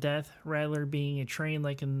meaning of death, rattler being a train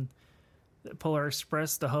like in Polar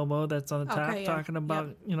Express, the hobo that's on the top, talking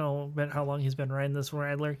about, about how long he's been riding this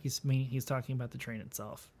rattler. He's talking about the train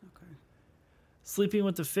itself. Okay. Sleeping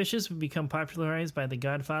with the fishes would become popularized by The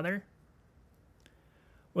Godfather.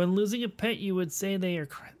 When losing a pet, you would say they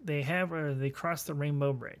crossed the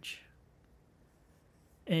Rainbow Bridge.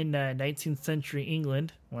 In 19th century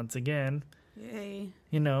England, once again, yay,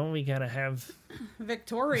 we gotta have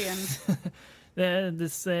Victorian.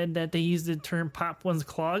 This said that they used the term "pop one's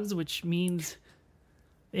clogs," which means,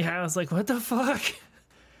 I was like, what the fuck?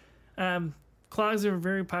 Clogs are a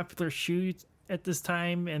very popular shoe at this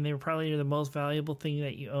time, and they were probably the most valuable thing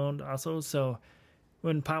that you owned also. So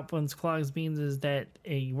when pop one's clogs means is that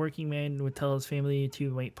a working man would tell his family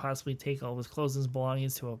to possibly take all of his clothes and his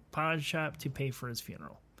belongings to a pawn shop to pay for his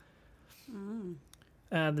funeral.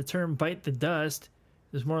 The term bite the dust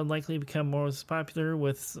is more likely to become most popular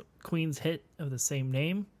with Queen's hit of the same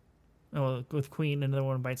name. With Queen, another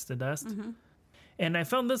one bites the dust. Mm-hmm. And I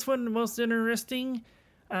found this one the most interesting.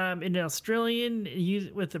 In Australian,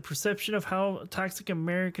 with the perception of how toxic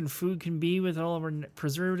American food can be with all of our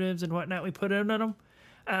preservatives and whatnot we put in them,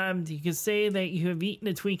 you can say that you have eaten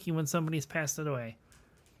a Twinkie when somebody's passed it away.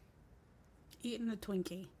 Eating a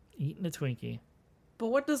Twinkie. Eating a Twinkie. But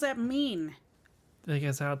what does that mean? I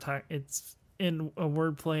guess it's in a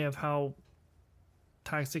wordplay of how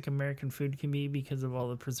toxic American food can be because of all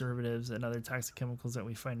the preservatives and other toxic chemicals that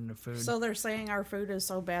we find in the food. So they're saying our food is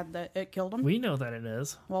so bad that it killed them? We know that it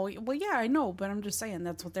is. Well, yeah, I know, but I'm just saying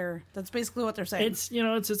that's basically what they're saying. It's,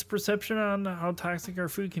 it's its perception on how toxic our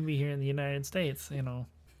food can be here in the United States,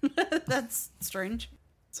 That's strange.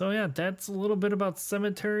 So yeah, that's a little bit about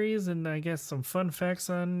cemeteries and I guess some fun facts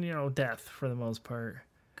on, death for the most part.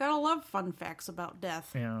 Gotta love fun facts about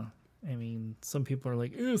death. Yeah. I mean, some people are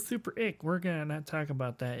like, ooh, super ick. We're going to not talk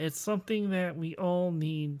about that. It's something that we all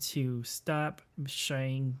need to stop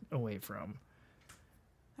shying away from.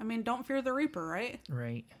 I mean, don't fear the Reaper, right?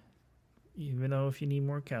 Right. Even though if you need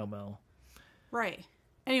more cowbell. Right.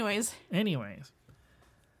 Anyways.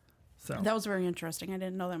 So that was very interesting. I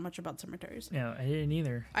didn't know that much about cemeteries. Yeah, I didn't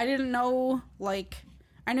either. I didn't know,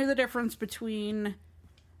 I knew the difference between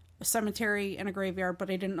a cemetery and a graveyard,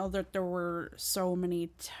 but I didn't know that there were so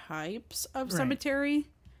many types of cemetery,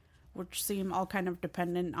 which seem all kind of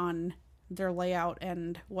dependent on their layout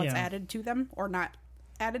and what's added to them or not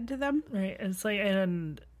added to them. Right. It's like,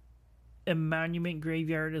 and a monument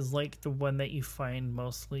graveyard is like the one that you find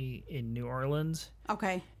mostly in New Orleans.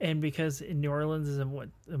 Okay. And because in New Orleans is what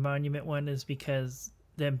the monument one is because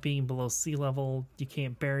them being below sea level, you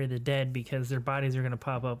can't bury the dead because their bodies are going to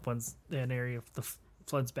pop up once that area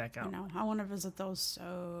floods back out. I know. I want to visit those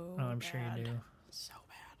so I'm sure you do. So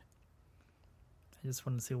bad. I just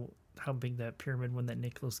want to see how big that pyramid one that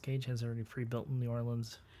Nicolas Cage has already pre-built in New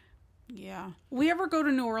Orleans. Yeah. We ever go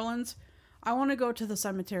to New Orleans, I want to go to the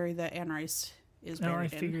cemetery that Anne Rice is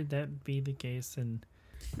buried in. I figured that'd be the case.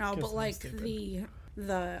 No, but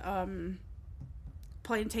the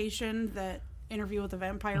plantation that Interview with the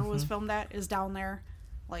Vampire was filmed at is down there.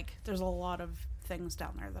 There's a lot of things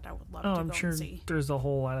down there that I would love to go I'm sure and see. There's a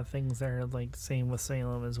whole lot of things there, same with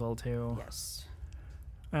Salem as well too. Yes.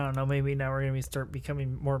 I don't know, maybe now we're going to start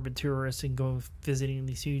becoming more of a tourist and go visiting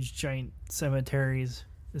these huge giant cemeteries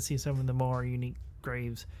to see some of the more unique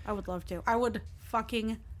graves. I would love to. I would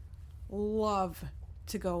fucking love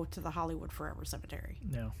to go to the Hollywood Forever Cemetery.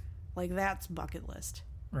 No. That's bucket list.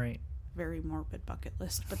 Right. Very morbid bucket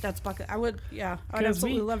list, but that's I would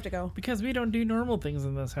absolutely love to go. Because we don't do normal things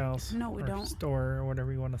in this house. No, we don't. Store or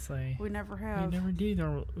whatever you want to say. We never have. We never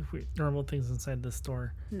do normal things inside this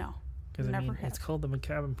store. No. Because it's called the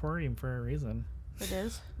Macabre Emporium for a reason. It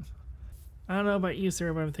is. I don't know about you,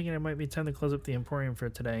 Sarah, but I'm thinking it might be time to close up the Emporium for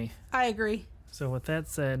today. I agree. So with that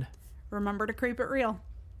said, remember to creep it real.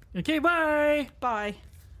 Okay, bye. Bye.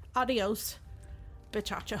 Adios.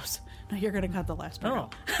 Bichachos. No, you're going to cut the last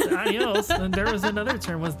part. Oh, adios. And there was another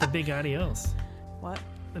term, was the big adios. What?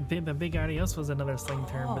 The big adios was another slang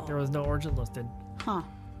term, but there was no origin listed. Huh.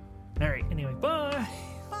 All right. Anyway, bye.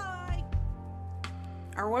 Bye.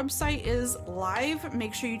 Our website is live.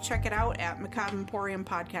 Make sure you check it out at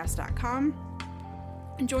macabreemporiumpodcast.com.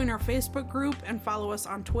 And join our Facebook group and follow us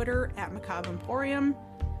on Twitter at Macabre Emporium.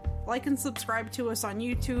 Like and subscribe to us on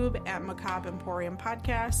YouTube at Macabre Emporium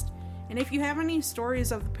Podcast. And if you have any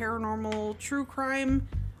stories of the paranormal, true crime,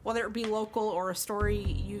 whether it be local or a story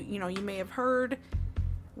you may have heard,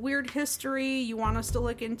 weird history you want us to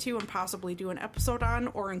look into and possibly do an episode on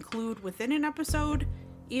or include within an episode,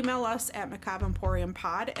 email us at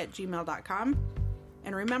macabreemporiumpod@gmail.com.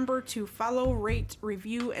 And remember to follow, rate,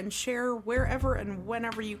 review, and share wherever and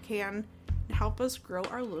whenever you can to help us grow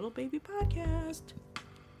our little baby podcast.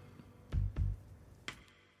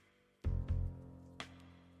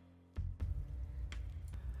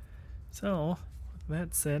 So, with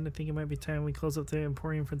that said, I think it might be time we close up the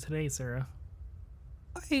Emporium for today, Sarah.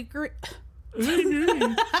 I agree.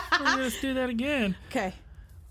 Let's do that again. Okay.